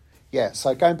 Yeah.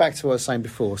 So going back to what I was saying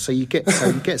before, so you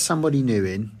get somebody new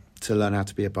in to learn how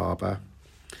to be a barber.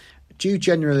 Do you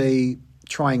generally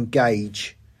try and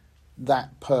gauge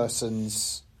that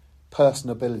person's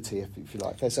personability, if you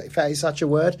like, if that is such a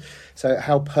word? So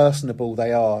how personable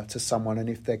they are to someone, and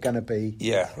if they're going to be.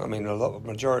 Yeah, I mean,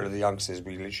 majority of the youngsters,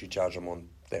 we literally judge them on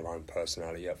their own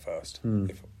personality at first.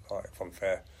 If I'm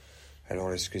fair and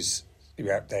honest, because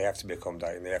they have to be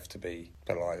accommodating, they have to be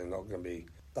polite, they're not going to be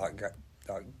like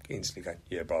instantly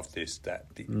going, above this,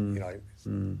 that,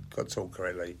 got to talk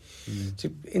correctly,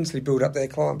 to instantly build up their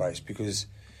client base, because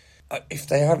if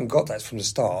they haven't got that from the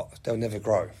start, they'll never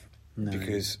grow. No.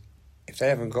 Because if they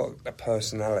haven't got a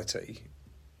personality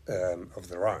of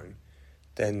their own,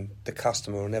 then the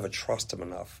customer will never trust them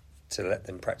enough to let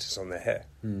them practice on their hair.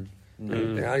 It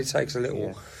only takes a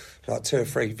little, like 2 or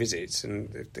 3 visits,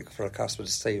 and for a customer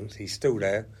to see he's still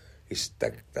there.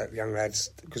 That young lad's,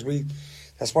 because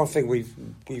that's one thing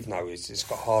we've noticed. It's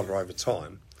got harder over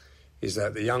time. Is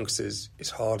that the youngsters? It's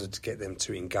harder to get them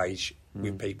to engage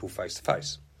with people face to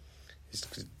face. It's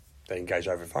because they engage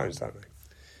over phones, don't they?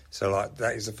 So, like,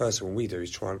 that is the first thing we do, is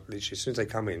try and literally, as soon as they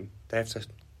come in, they have to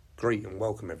greet and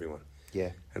welcome everyone.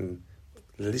 Yeah. And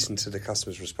listen to the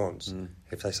customer's response.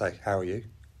 If they say, "How are you?"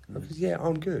 Because, "Yeah,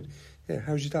 I'm good." "Yeah,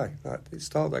 how's your day?" Like,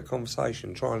 start that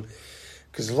conversation. Try and,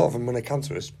 because a lot of them, when they come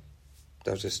to us,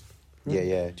 they'll just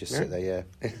sit there.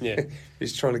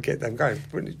 Just trying to get them going.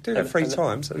 When you do that 3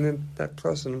 times, and then that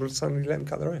person will suddenly let them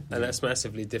cut their hair. And that's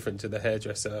massively different to the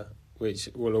hairdresser which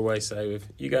we'll always say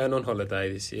with, you going on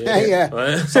holiday this year? Yeah.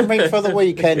 Right? Something for the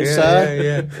weekend,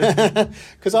 sir. Yeah.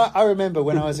 Because I remember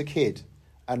when I was a kid,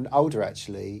 and older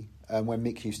actually, when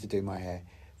Mick used to do my hair,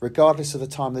 regardless of the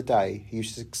time of the day, he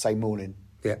used to say morning.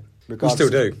 Yeah. We Regardless still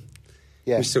do.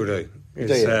 Yeah. We still do. You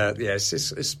do, yeah? Yeah,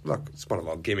 it's like it's one of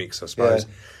our gimmicks, I suppose.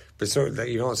 Yeah. But sort of that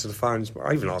you answer the phone.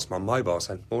 I even ask my mobile,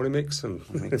 saying morning mix, and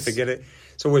forget it.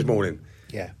 It's always morning.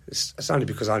 Yeah. It's only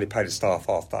because I only pay the staff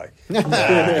half day.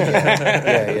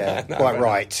 Yeah. Quite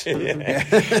right.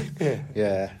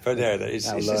 Yeah. But yeah,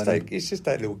 it's just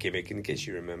that little gimmick, and it gets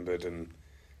you remembered, and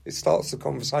it starts the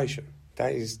conversation.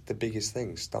 That is the biggest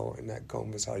thing, starting that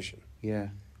conversation. Yeah.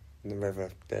 And whether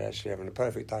they're actually having a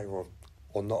perfect day or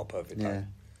not a perfect day. Yeah.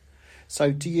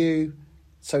 So do you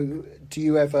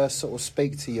ever sort of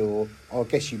speak to your, or I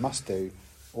guess you must do,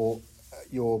 or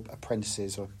your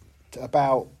apprentices, or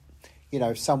about,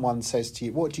 if someone says to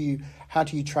you, how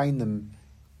do you train them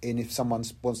in if someone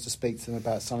wants to speak to them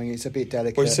about something? It's a bit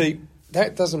delicate. Well, see,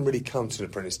 that doesn't really come to the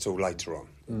apprentice till later on,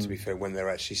 to be fair, when they're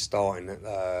actually starting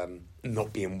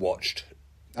not being watched.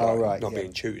 Not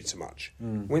being tutored so much.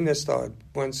 When they start,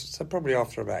 so probably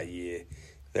after about a year,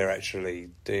 they're actually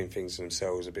doing things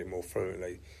themselves a bit more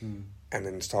fluently, and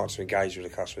then start to engage with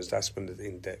the customers. That's when the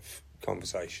in-depth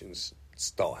conversations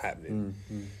start happening.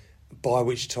 By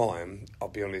which time, I'll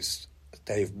be honest,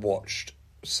 they've watched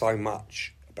so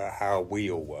much about how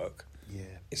we all work. Yeah,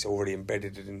 it's already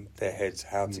embedded in their heads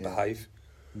how to behave.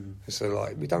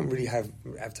 So, we don't really have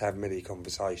to have many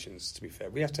conversations. To be fair,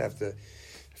 we have to have a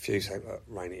few say,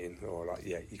 rein it in, or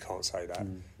you can't say that.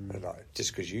 And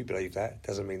just because you believe that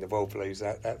doesn't mean the world believes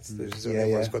that.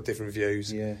 Everyone's got different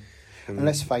views. Yeah, and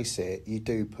let's face it, you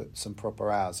do put some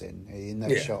proper hours in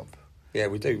that shop. Yeah,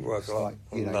 we do work a lot.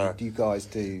 You guys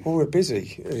do. Well, we're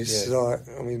busy. It's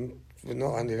we're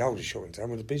not only the oldest shop in town,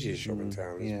 we're the busiest shop in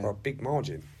town. It's by a big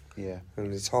margin. Yeah,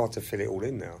 and it's hard to fit it all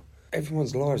in now.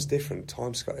 Everyone's lives different.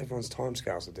 Everyone's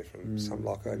timescales are different. Some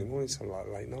like early morning, some like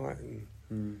late night,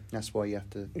 and that's why you have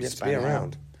to be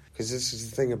around. Because this is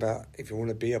the thing about, if you want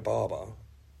to be a barber,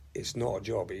 it's not a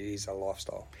job; it is a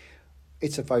lifestyle.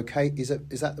 It's a vocation.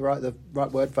 Is that the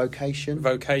right word? Vocation.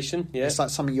 Vocation. Yeah. It's like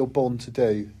something you're born to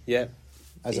do. Yeah.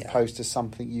 As opposed to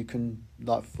something you can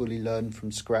fully learn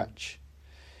from scratch.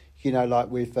 Like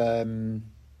with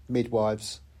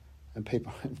midwives and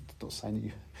people. I'm not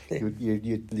saying that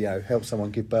you help someone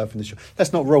give birth in the shop.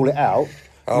 Let's not rule it out.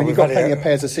 You've got plenty of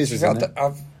pairs of scissors.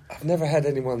 I've never had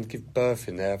anyone give birth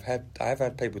in there. I have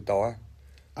had people die.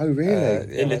 Oh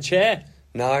really? In the chair?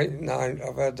 No.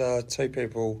 I've had 2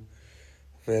 people.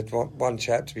 We had one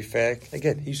chap. To be fair,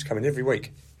 again, he used to come in every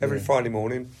week, every Friday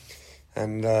morning.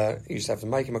 And he used to have to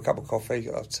make him a cup of coffee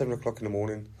at 7 o'clock in the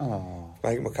morning. Oh.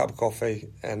 Make him a cup of coffee,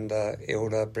 and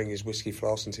he'll bring his whiskey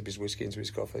flask and tip his whiskey into his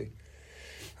coffee.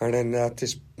 And then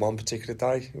this one particular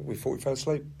day, we thought he fell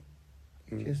asleep.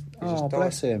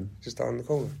 Bless him. Just died in the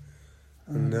corner.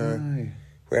 No.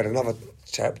 We had another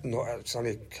chap, it's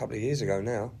only a couple of years ago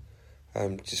now,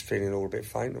 just feeling all a bit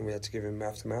faint, and we had to give him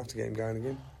mouth-to-mouth to get him going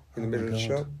again in the middle of the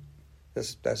shop.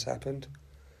 That's happened.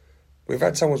 We've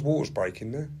had someone's waters break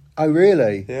in there. Oh,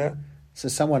 really? Yeah. So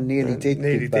someone nearly did.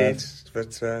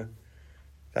 But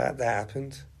that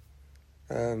happened.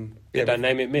 Don't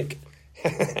name it Mick.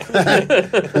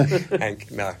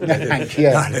 Hank, no. Hank,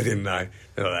 yeah. No, they didn't know.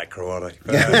 They're not that karate.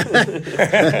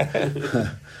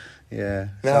 Yeah.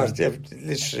 No,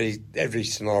 literally every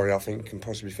scenario I think can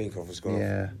possibly think of has got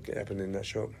to happen in that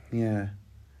shop. Yeah.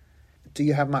 Do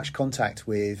you have much contact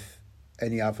with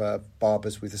any other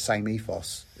barbers with the same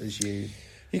ethos as you?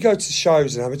 You go to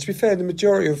shows and to be fair, the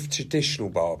majority of traditional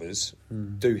barbers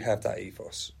do have that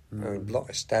ethos. A lot of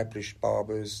established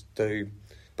barbers do,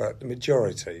 but the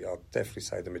majority, I'll definitely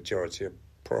say the majority of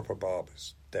proper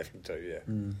barbers definitely do, yeah.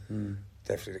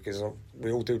 Definitely, because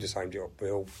we all do the same job.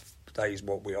 That is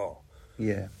what we are.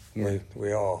 Yeah.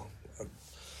 We are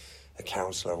a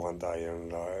counsellor one day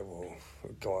and a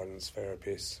guidance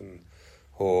therapist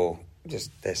or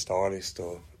just their stylist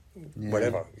or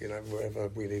whatever, whatever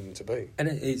we need them to be. And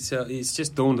it's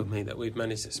just dawned on me that we've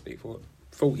managed to speak for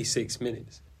 46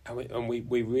 minutes, and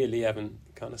we really haven't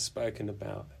kind of spoken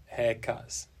about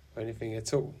haircuts or anything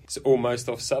at all. It's almost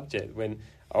off subject when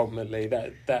ultimately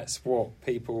that's what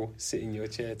people sit in your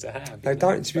chair to have. They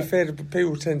don't. To be fair,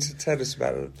 people tend to tell us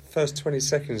about it. The first 20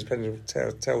 seconds,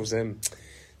 tells them,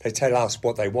 they tell us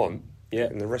what they want,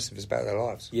 and the rest of it's about their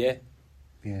lives. Yeah.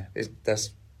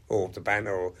 Or the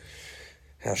banter, or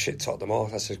how shit top them are.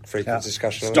 That's a frequent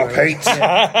discussion. Stop it!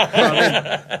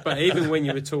 But even when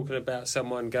you were talking about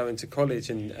someone going to college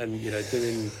and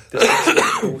doing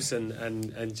the course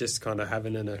and just kind of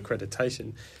having an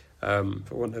accreditation,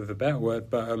 for want of a better word,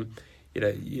 but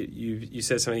you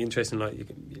said something interesting, like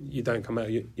you don't come out,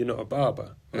 you're not a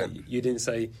barber. Like, you didn't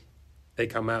say they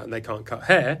come out and they can't cut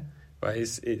hair, right?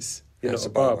 It's you're not a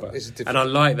barber. And I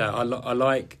like that.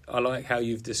 I like how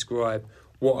you've described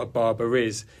what a barber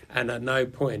is, and at no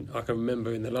point I can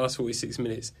remember in the last 46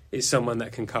 minutes it's someone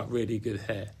that can cut really good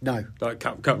hair. No, like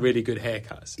cut really good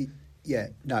haircuts.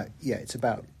 It's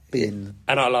about being,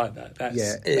 and I like that. Do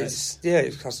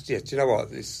you know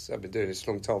what? I've been doing this a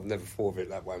long time. I've never thought of it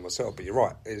that way myself, but you're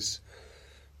right.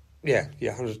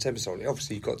 110%.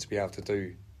 Obviously, you've got to be able to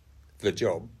do the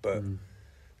job, but in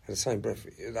the same breath,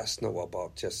 that's not what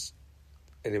barber. Just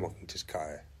anyone can just cut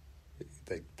hair.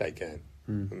 They can,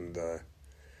 and.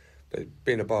 But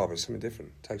being a barber is something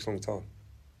different. It takes a long time.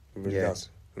 It really does.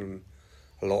 And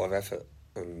a lot of effort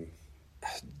and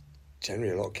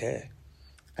generally a lot of care.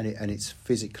 And it's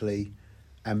physically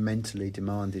and mentally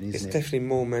demanding, isn't it? It's definitely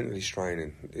more mentally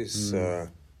straining. It's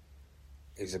a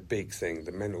big thing,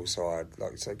 the mental side.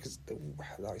 Like I say, because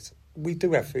we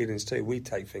do have feelings too. We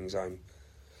take things home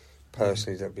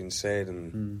personally that have been said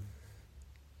and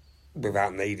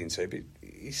without needing to. But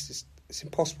it's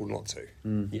impossible not to.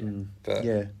 But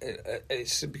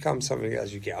it's become something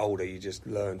as you get older, you just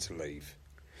learn to leave.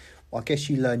 Well, I guess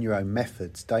you learn your own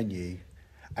methods, don't you?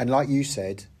 And like you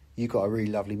said, you've got a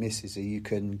really lovely missus who you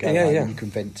can go home and you can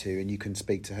vent to, and you can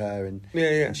speak to her, and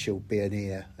she'll be an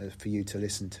ear for you to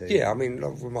listen to. Yeah, I mean,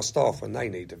 like with my staff, when they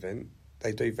need a vent,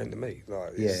 they do vent to me.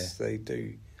 They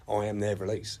do. I am their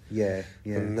release. Yeah.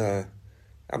 And I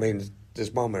mean,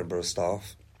 there's one member of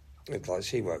staff, like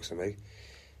she works for me.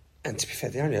 And to be fair,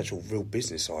 the only actual real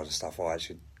business side of stuff I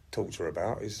actually talk to her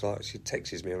about is like she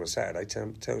texts me on a Saturday,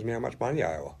 tells me how much money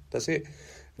I owe her. That's it.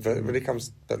 But when it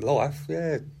comes to life,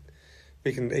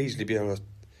 we can easily be on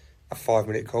a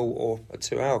 5-minute call or a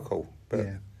 2-hour call. But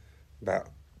about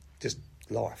just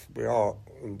life,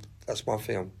 that's one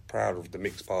thing I'm proud of the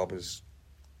Mixed Barbers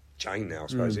chain now, I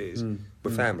suppose it is. We're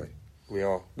family. We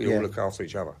all look after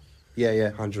each other.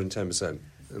 110%.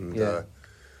 And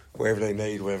whatever they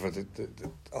need,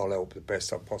 I'll help the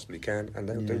best I possibly can, and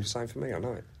they'll do the same for me. I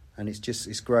know it. And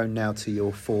it's grown now to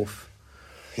your fourth.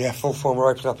 Yeah, fourth one.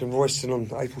 We're opening up in Royston on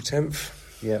April 10th.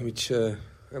 Yeah, which and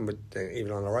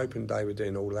even on our open day, we're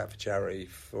doing all of that for charity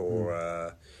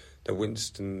for the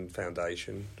Winston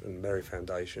Foundation and Mary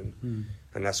Foundation,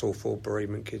 and that's all for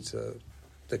bereavement kids.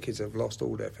 The kids have lost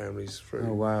all their families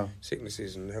through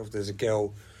sicknesses and health. There's a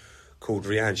girl called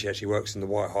Rianne. She actually works in the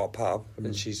White Hart pub,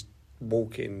 and she's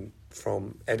walking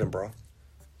from Edinburgh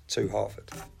to Hartford.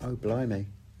 Oh, blimey.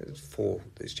 For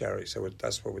this charity. So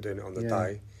that's what we're doing it on the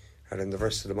day. And then the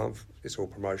rest of the month, it's all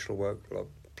promotional work, like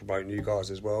promoting you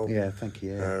guys as well. Yeah, thank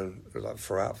you. Yeah. Like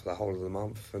throughout for the whole of the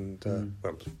month. And,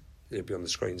 it'll be on the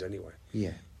screens anyway.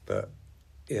 Yeah. But,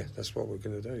 that's what we're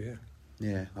going to do,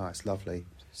 Yeah, it's lovely.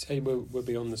 Say we'll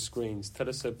be on the screens. Tell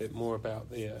us a bit more about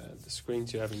the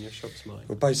screens you have in your shops, Mike.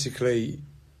 Well, basically,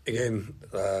 again,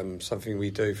 something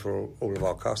we do for all of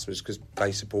our customers, because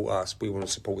they support us, we want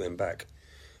to support them back.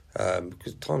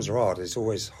 Because times are hard, it's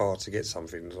always hard to get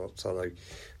something. So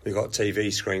we've got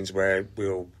TV screens where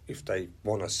we'll, if they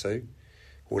want us to,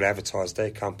 we'll advertise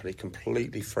their company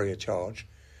completely free of charge,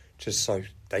 just so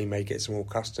they may get some more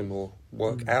custom or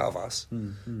work out of us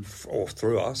or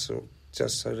through us, or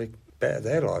just so they better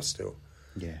their lives still.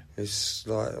 Yeah, it's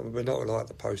like we're not like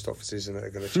the post offices, and they're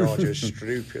going to charge you a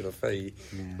stupid fee,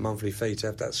 monthly fee to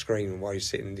have that screen while you're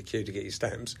sitting in the queue to get your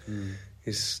stamps.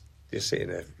 You're sitting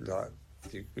there like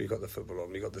you've got the football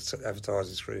on, you've got the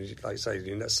advertising screen, like you say,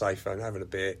 you're in that safe phone having a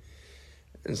beer,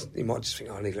 and you might just think,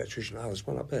 I need an electrician. Oh, there's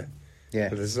one up there. Yeah,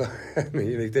 but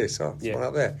you need this. Oh, there's one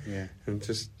up there. Yeah, and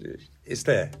just it's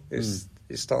there. It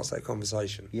starts that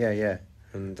conversation. Yeah,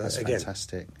 and that's again,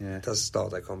 fantastic. Yeah, it does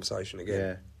start that conversation again.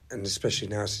 Yeah. And especially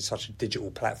now it's such a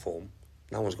digital platform,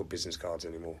 no one's got business cards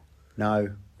anymore.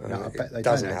 No, I bet they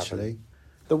don't actually. Happen.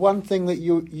 The one thing that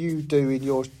you do in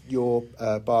your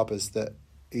barbers that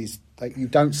is that you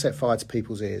don't set fire to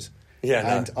people's ears.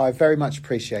 Yeah, and I very much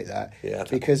appreciate that. Yeah,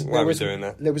 because why are we doing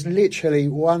that? There was literally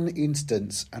one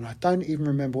instance, and I don't even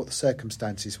remember what the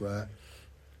circumstances were,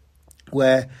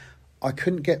 where I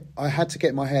had to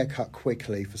get my hair cut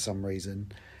quickly for some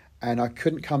reason, and I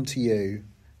couldn't come to you.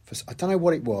 I don't know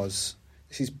what it was.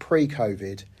 This is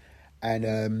pre-COVID,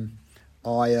 and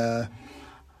I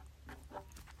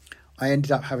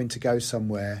ended up having to go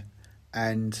somewhere,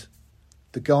 and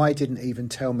the guy didn't even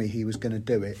tell me he was going to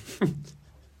do it.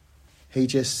 He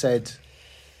just said,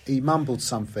 he mumbled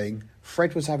something.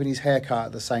 Fred was having his hair cut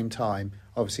at the same time.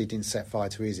 Obviously, he didn't set fire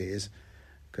to his ears,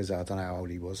 because I don't know how old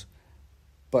he was.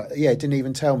 But yeah, didn't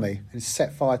even tell me. And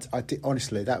set fire.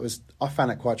 Honestly, I found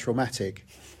that quite traumatic.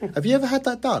 Have you ever had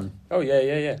that done? Oh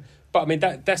yeah. But I mean,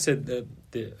 that's no,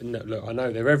 look, I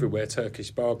know they're everywhere,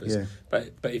 Turkish barbers. Yeah.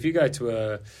 But if you go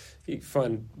to you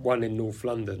find one in North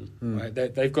London, right?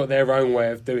 They've got their own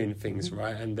way of doing things,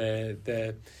 right? And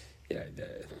they're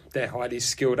highly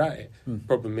skilled at it.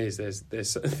 Problem is,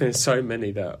 there's so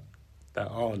many that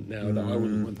aren't now that I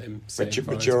wouldn't want them.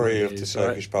 Majority of the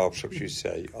Turkish barbershops you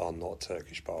say are not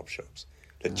Turkish barbershops.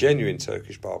 The genuine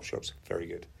Turkish barbershops, very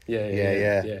good.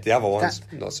 Yeah. The other ones,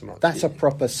 not so much. That's a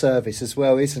proper service as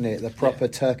well, isn't it? The proper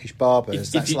Turkish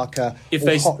barbers. If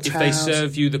they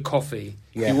serve you the coffee,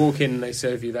 you walk in and they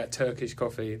serve you that Turkish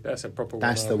coffee. That's a proper one.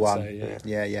 That's the one. Say,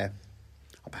 yeah.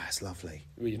 I bet it's lovely.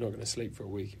 Well, you're not going to sleep for a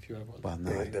week if you have one. Well,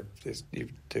 no.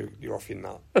 You're off your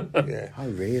nut. Yeah. Oh,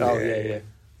 really? Oh,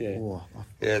 yeah. Oh,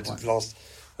 because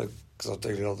I do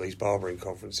a lot of these barbering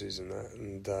conferences and that,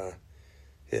 and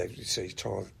you see,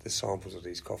 try the samples of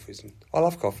these coffees, and I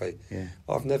love coffee. Yeah.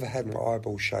 I've never had my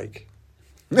eyeball shake.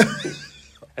 and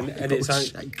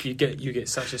it's you get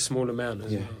such a small amount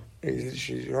as well.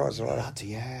 You're right,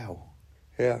 bloody hell.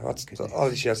 Yeah, I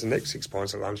literally had the next 6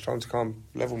 pints at lunchtime to come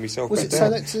level myself Was back it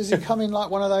down. so? Does it come in like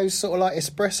one of those sort of like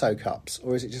espresso cups,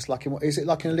 or is it just like in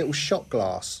a little shot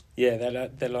glass? Yeah,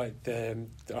 they're like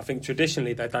I think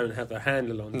traditionally they don't have a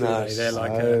handle on, do No, they? They're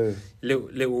like a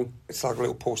little. It's like a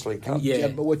little porcelain cup. Yeah.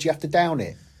 But what do you have to down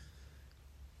it,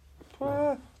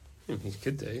 You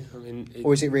could do. I mean,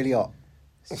 or is it really hot?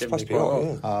 It's supposed to be hot,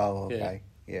 yeah. Oh, okay,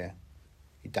 yeah.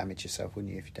 You'd damage yourself,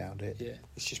 wouldn't you, if you downed it? Yeah.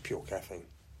 It's just pure caffeine.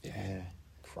 Yeah.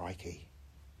 Crikey.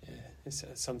 Yeah, it's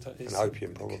sometimes And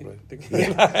opium, probably.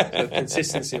 The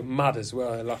consistency of mud as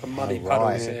well, like a muddy puddle.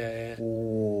 Right. Yeah.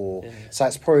 Ooh. Yeah. So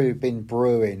it's probably been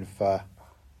brewing for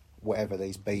whatever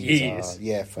these beans Years. are.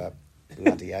 Yeah, for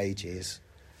bloody ages.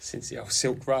 Since the old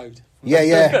Silk Road.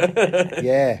 Yeah.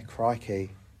 Yeah, crikey.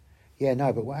 Yeah,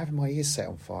 no, but what having my ears set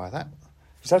on fire? That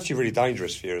It's actually really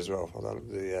dangerous for you as well. I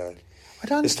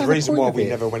don't understand. It's the reason point why of we it.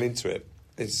 never went into it.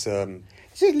 It's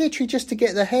Is it literally just to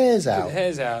get the hairs out? The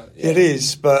hair's out. Yeah. It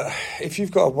is, but if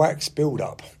you've got a wax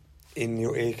build-up in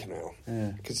your ear canal,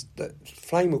 Yeah. because the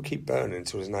flame will keep burning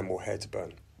until there's no more hair to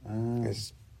burn. Ah.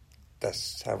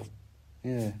 That's how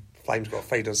Yeah. flame's got to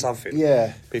feed on something.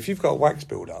 Yeah. But if you've got a wax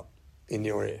build-up in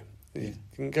your ear, you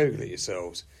can Google it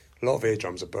yourselves. A lot of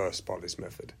eardrums are burst by this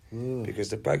method because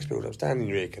the wax build-up's down in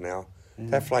your ear canal.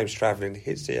 That flame's travelling,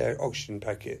 hits the oxygen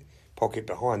pocket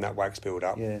behind that wax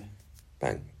build-up. Yeah.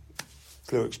 Bang.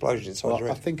 Little explosion inside Well, your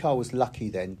I head. think I was lucky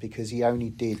then because he only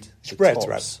did It's the rare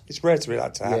tops. it's rare to be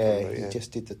that to happen. Yeah, but he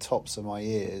just did the tops of my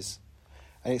ears,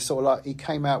 and it's sort of like he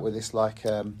came out with this like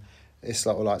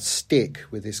stick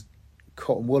with this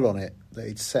cotton wool on it that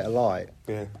he'd set alight.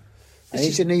 Yeah. And he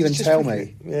didn't even tell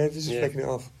me. Yeah, this is flicking it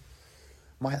off.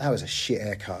 That was a shit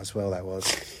haircut as well. That was.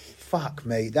 Fuck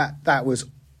me. That was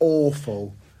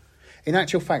awful. In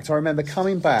actual fact, I remember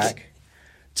coming back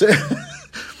to.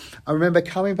 I remember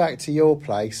coming back to your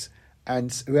place,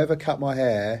 and whoever cut my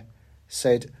hair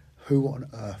said, "Who on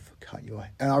earth cut your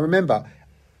hair?" And I remember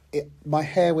my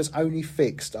hair was only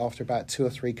fixed after about 2 or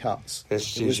 3 cuts.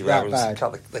 It's It was usually that what happens.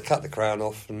 bad. They cut the crown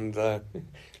off and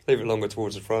leave it longer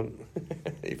towards the front.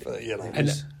 You know.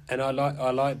 And I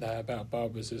like that about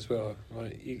barbers as well.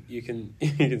 Right? You can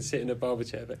sit in a barber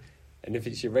chair, and if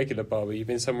it's your regular barber, you've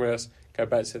been somewhere else, go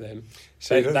back to them.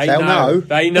 See, They'll know.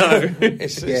 They know.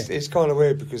 It's kind of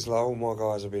weird because like all my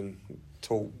guys have been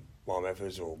taught my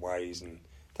methods or ways, and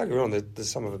don't get me wrong, there's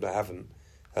some of them that haven't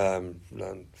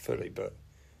learned fully, but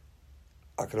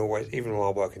I can always, even when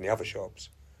I work in the other shops,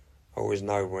 I always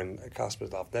know when a customer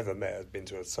that I've never met has been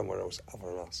to somewhere else other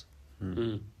than us.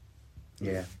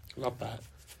 Yeah, Love that.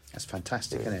 that's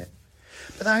fantastic, isn't it?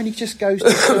 But that only just goes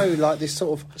to show like this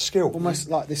sort of Skill. almost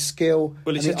like this skill.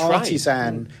 Well, it's and a the trade.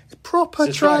 artisan, proper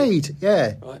It's a trade. trade.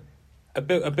 Yeah, Right.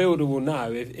 A builder will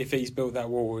know if he's built that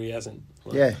wall or he hasn't.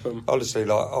 Right? Yeah. Boom. Honestly,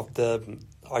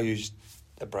 I use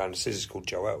a brand of scissors called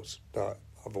Joel's that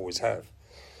I've always have,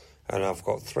 and I've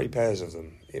got 3 pairs of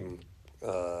them in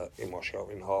my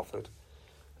shop in Hartford.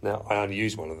 Now I only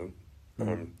use one of them,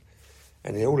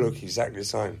 and they all look exactly the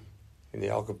same. And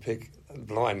I can pick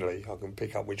blindly. I can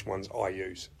pick up which ones I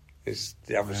use. It's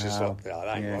the others just like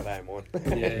that ain't right, that ain't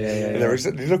mine. Yeah.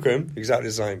 They look at them exactly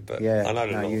the same, but yeah. I know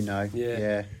they're no, not. you know.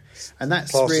 Yeah. And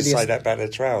that's Plasters really say that about their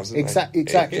trousers.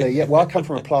 Exactly. Yeah. Well, I come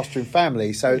from a plastering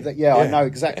family, so I know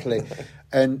exactly.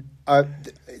 And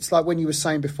it's like when you were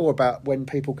saying before about when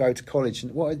people go to college.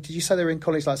 And what did you say they were in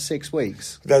college like 6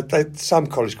 weeks? Some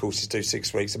college courses do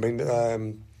 6 weeks. I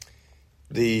mean,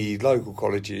 the local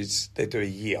colleges, they do a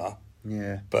year,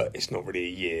 but it's not really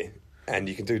a year. And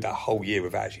you can do that whole year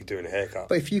without actually doing a haircut.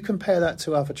 But if you compare that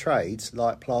to other trades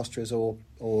like plasterers or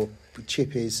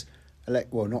chippies,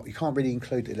 you can't really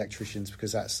include electricians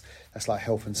because that's like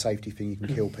health and safety thing. You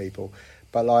can kill people,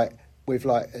 but like with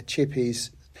like chippies,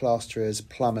 plasterers,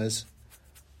 plumbers,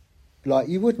 like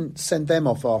you wouldn't send them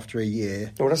off after a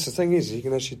year. Well, that's the thing is you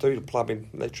can actually do the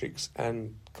plumbing, electrics,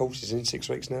 and courses in 6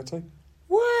 weeks now too.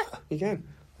 What? You can.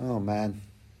 Oh man,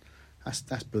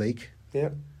 that's bleak. Yeah,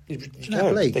 you Isn't that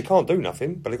can. bleak? They can't do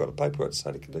nothing, but they've got the paperwork to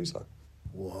say they can do so.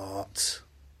 What?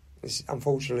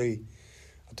 Unfortunately,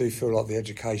 I do feel like the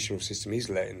educational system is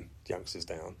letting youngsters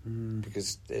down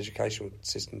because the educational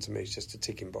system to me is just a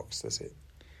ticking box. That's it.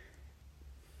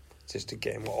 Just to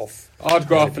get them off. Hard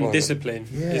graft and discipline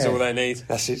is all they need.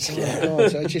 That's it. Oh, Yeah.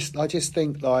 God, I just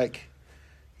think like,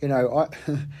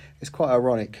 it's quite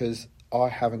ironic because I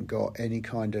haven't got any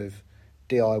kind of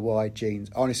DIY genes.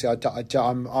 Honestly,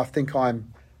 I think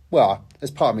I'm, well,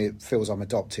 as part of me it feels I'm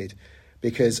adopted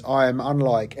because I am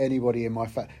unlike anybody in my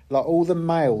family. Like all the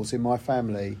males in my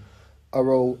family have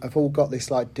all got this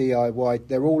like DIY.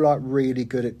 They're all like really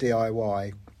good at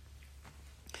DIY.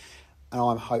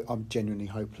 And I'm genuinely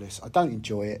hopeless. I don't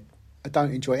enjoy it. I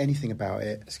don't enjoy anything about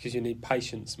it. It's because you need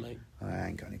patience, mate. I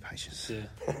ain't got any patience. Yeah.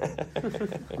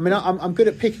 I mean, I'm good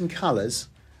at picking colours,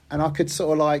 and I could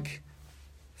sort of like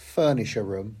furnish a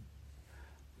room,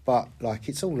 but like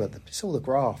it's all the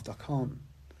graft. I can't.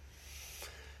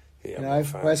 Yeah,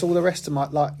 Whereas all the rest of my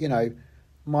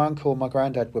uncle and my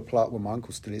granddad were my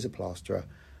uncle still is a plasterer.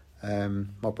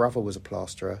 My brother was a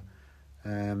plasterer.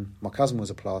 My cousin was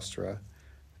a plasterer.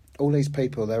 All these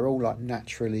people, they're all like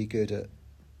naturally good at.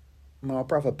 My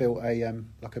brother built a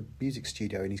like a music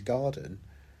studio in his garden.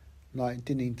 Like,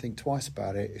 didn't even think twice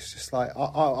about it. It's just like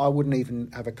I wouldn't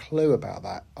even have a clue about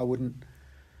that. I wouldn't.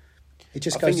 It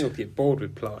just I goes. think you'll get bored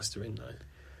with plastering, though.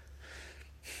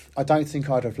 I don't think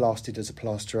I'd have lasted as a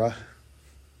plasterer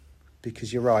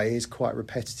because you're right. It is quite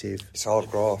repetitive. It's hard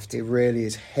graft. It really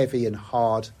is heavy and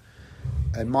hard.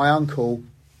 And my uncle,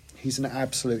 he's an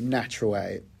absolute natural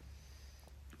at it.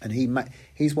 And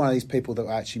he's one of these people that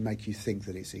will actually make you think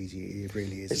that it's easy. It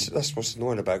really is. That's what's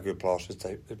annoying about good plasterers.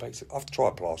 I've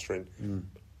tried plastering.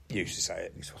 Useless at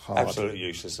it. It's hard. Absolutely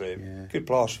useless at it. Yeah. Good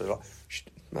plasterer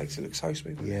makes it look so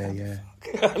smooth. Yeah.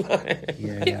 But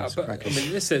I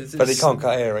mean, but he can't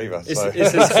cut hair either. It's, So.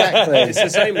 it's the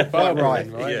same with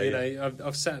barbering, right? Yeah, you know,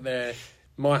 I've sat there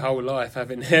my whole life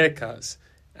having haircuts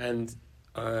and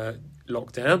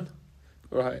lockdown.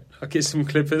 Right, I'll get some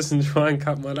clippers and try and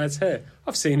cut my lad's hair.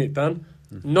 I've seen it done.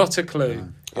 Not a clue.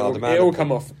 It'll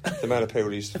come off. The man of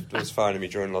people was phoning me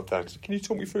during lockdown. Can you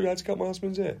talk me through how to cut my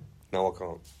husband's hair? No, I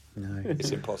can't. No,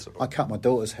 it's impossible. I cut my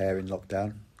daughter's hair in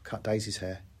lockdown. Cut Daisy's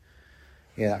hair.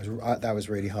 Yeah, that was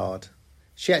really hard.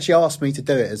 She actually asked me to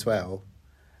do it as well,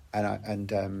 and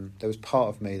there was part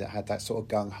of me that had that sort of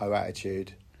gung ho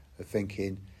attitude of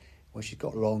thinking, well, she's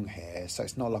got long hair, so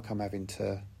it's not like I'm having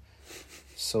to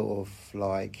sort of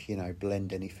like,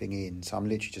 blend anything in. So I'm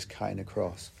literally just cutting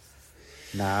across.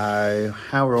 No,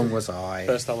 how wrong was I?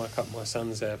 First time I cut my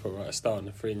son's hair, I started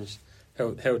the fringe,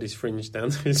 held his fringe down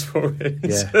to his forehead.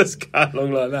 Yeah. Just cut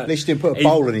along like that. At least you didn't put a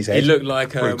bowl on his head. He looked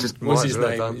like, what's his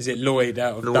name? Done. Is it Lloyd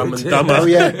out of Lloyd. Dumb and Dumber? Oh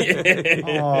yeah.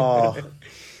 Yeah. Oh.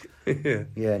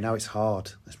 Yeah, no, it's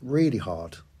hard. It's really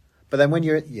hard. But then when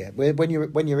you're in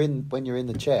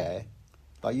the chair,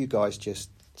 like you guys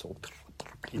just sort of.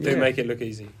 You do make it look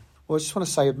easy. Well, I just want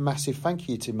to say a massive thank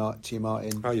you to you,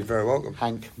 Martin. Oh, you're very welcome.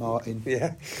 Hank, Martin.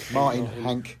 Yeah. Martin,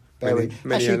 Hank, Berry.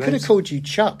 Many Actually, he could have called you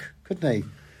Chuck, couldn't he?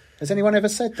 Has anyone ever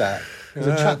said that? Was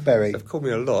it Chuck Berry? They've called me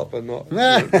a lot, but not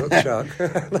Chuck.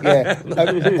 Yeah.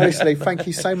 Honestly, thank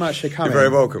you so much for coming. You're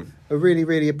very welcome. I really,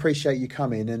 really appreciate you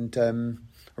coming, and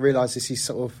I realise this is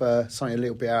sort of something a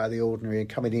little bit out of the ordinary and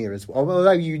coming here as well.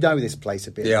 Although you know this place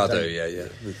a bit. Yeah, I do. Yeah.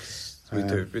 We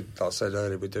do. Like I said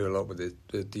earlier, we do a lot with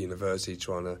the university,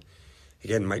 trying to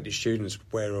again make the students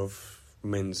aware of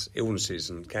men's illnesses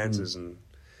and cancers and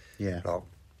like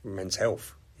men's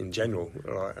health in general,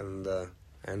 like,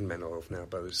 and mental health now.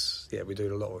 But we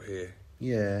do a lot of here.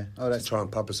 Yeah, to try and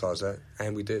publicise that,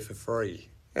 and we do it for free.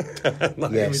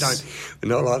 Yes. We're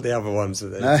not like the other ones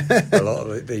that a lot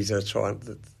of these are trying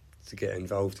to get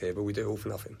involved here, but we do it all for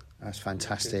nothing. That's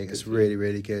fantastic. It's really,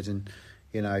 really good, and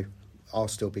I'll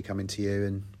still be coming to you,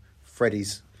 and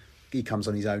Freddie's. He comes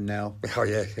on his own now. Oh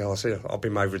yeah, I see. I've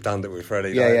been made redundant with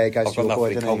Freddie. Yeah, he goes I've to got your boy,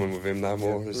 nothing in doesn't common with him no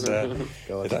more.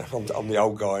 I'm the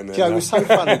old guy in there. Joe, it was so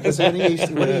funny because when he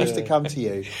used to come to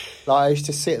you, like I used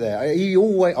to sit there. I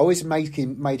always made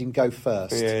him go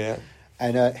first. Yeah.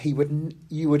 And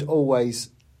you would always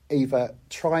either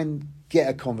try and get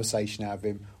a conversation out of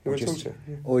him, or He won't just, talk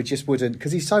to you, or he just wouldn't,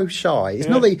 because he's so shy. It's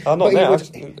Yeah. not that. I'm not but he now.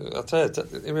 would- I tell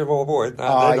you, him and my boy, they're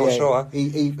Ah, not yeah. shy.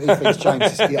 He thinks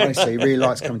James. Honestly, he really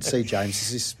likes coming to see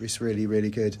James. It's really, really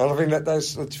good. And I think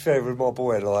that's fair with my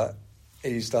boy. Like,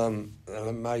 he's done an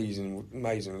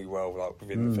amazingly well, like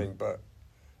within the thing. But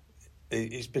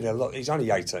it's been a lot. He's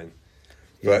only 18,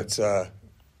 but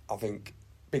I think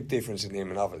big difference in him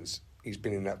and others. He's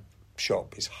been in that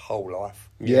shop his whole life.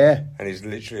 Yeah. And he's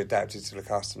literally adapted to the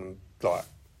customer.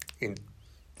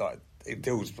 It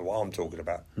deals with what I'm talking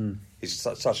about. He's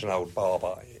such an old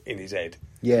barber in his head.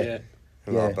 Yeah.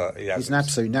 But He's an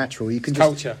absolute natural. You can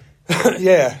Culture.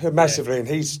 yeah, massively, and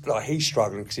he's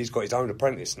struggling because he's got his own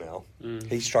apprentice now.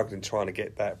 He's struggling trying to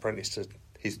get that apprentice to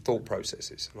his thought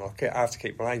processes. And I have to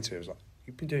keep saying to him, I was like,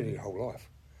 "You've been doing it your whole life.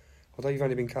 Although you've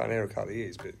only been cutting hair a couple of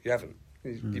years, but you haven't.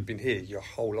 You've been here your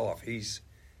whole life. He's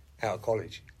out of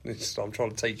college. I'm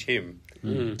trying to teach him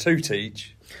to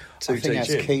teach. I think that's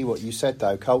him. key. What you said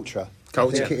though, culture.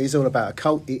 Culture. I think it is all about a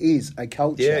cult. It is a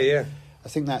culture. Yeah. I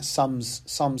think that sums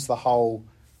the whole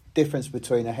difference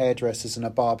between a hairdresser's and a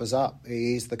barber's up. It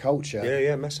is the culture.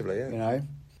 Yeah, massively. Yeah, You know,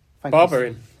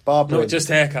 Barbering. Barbering. Not just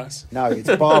haircuts. No,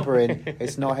 it's barbering.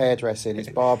 It's not hairdressing. It's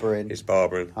barbering. it's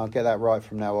barbering. I'll get that right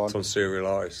from now on. It's on serial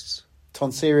artists.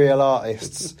 Tonserial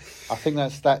artists. I think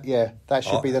that's that. Yeah, that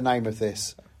should be the name of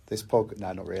this podcast.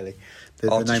 No, not really. The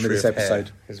name of this Artistry hair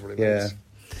episode is what it Yeah.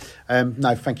 means.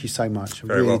 No, thank you so much. I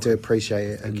Very really welcome. do appreciate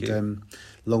it, Thank and you.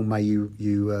 long may you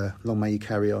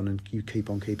carry on and you keep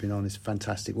on keeping on. It's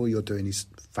fantastic. All you're doing is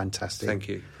fantastic. Thank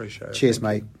you. Appreciate it. Cheers,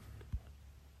 Thank mate.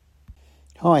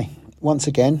 Hi, once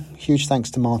again, huge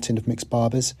thanks to Martin of Mix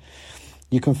Barbers.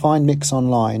 You can find Mix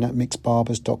online at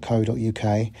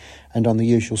mixbarbers.co.uk and on the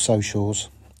usual socials.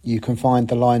 You can find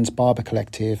the Lions Barber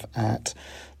Collective at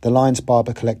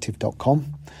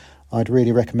thelionsbarbercollective.com. I'd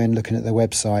really recommend looking at their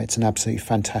website. It's an absolutely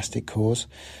fantastic cause.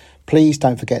 Please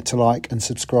don't forget to like and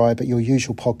subscribe at your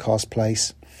usual podcast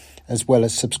place, as well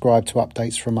as subscribe to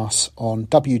updates from us on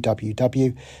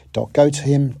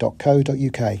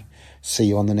www.go2him.co.uk. See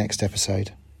you on the next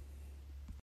episode.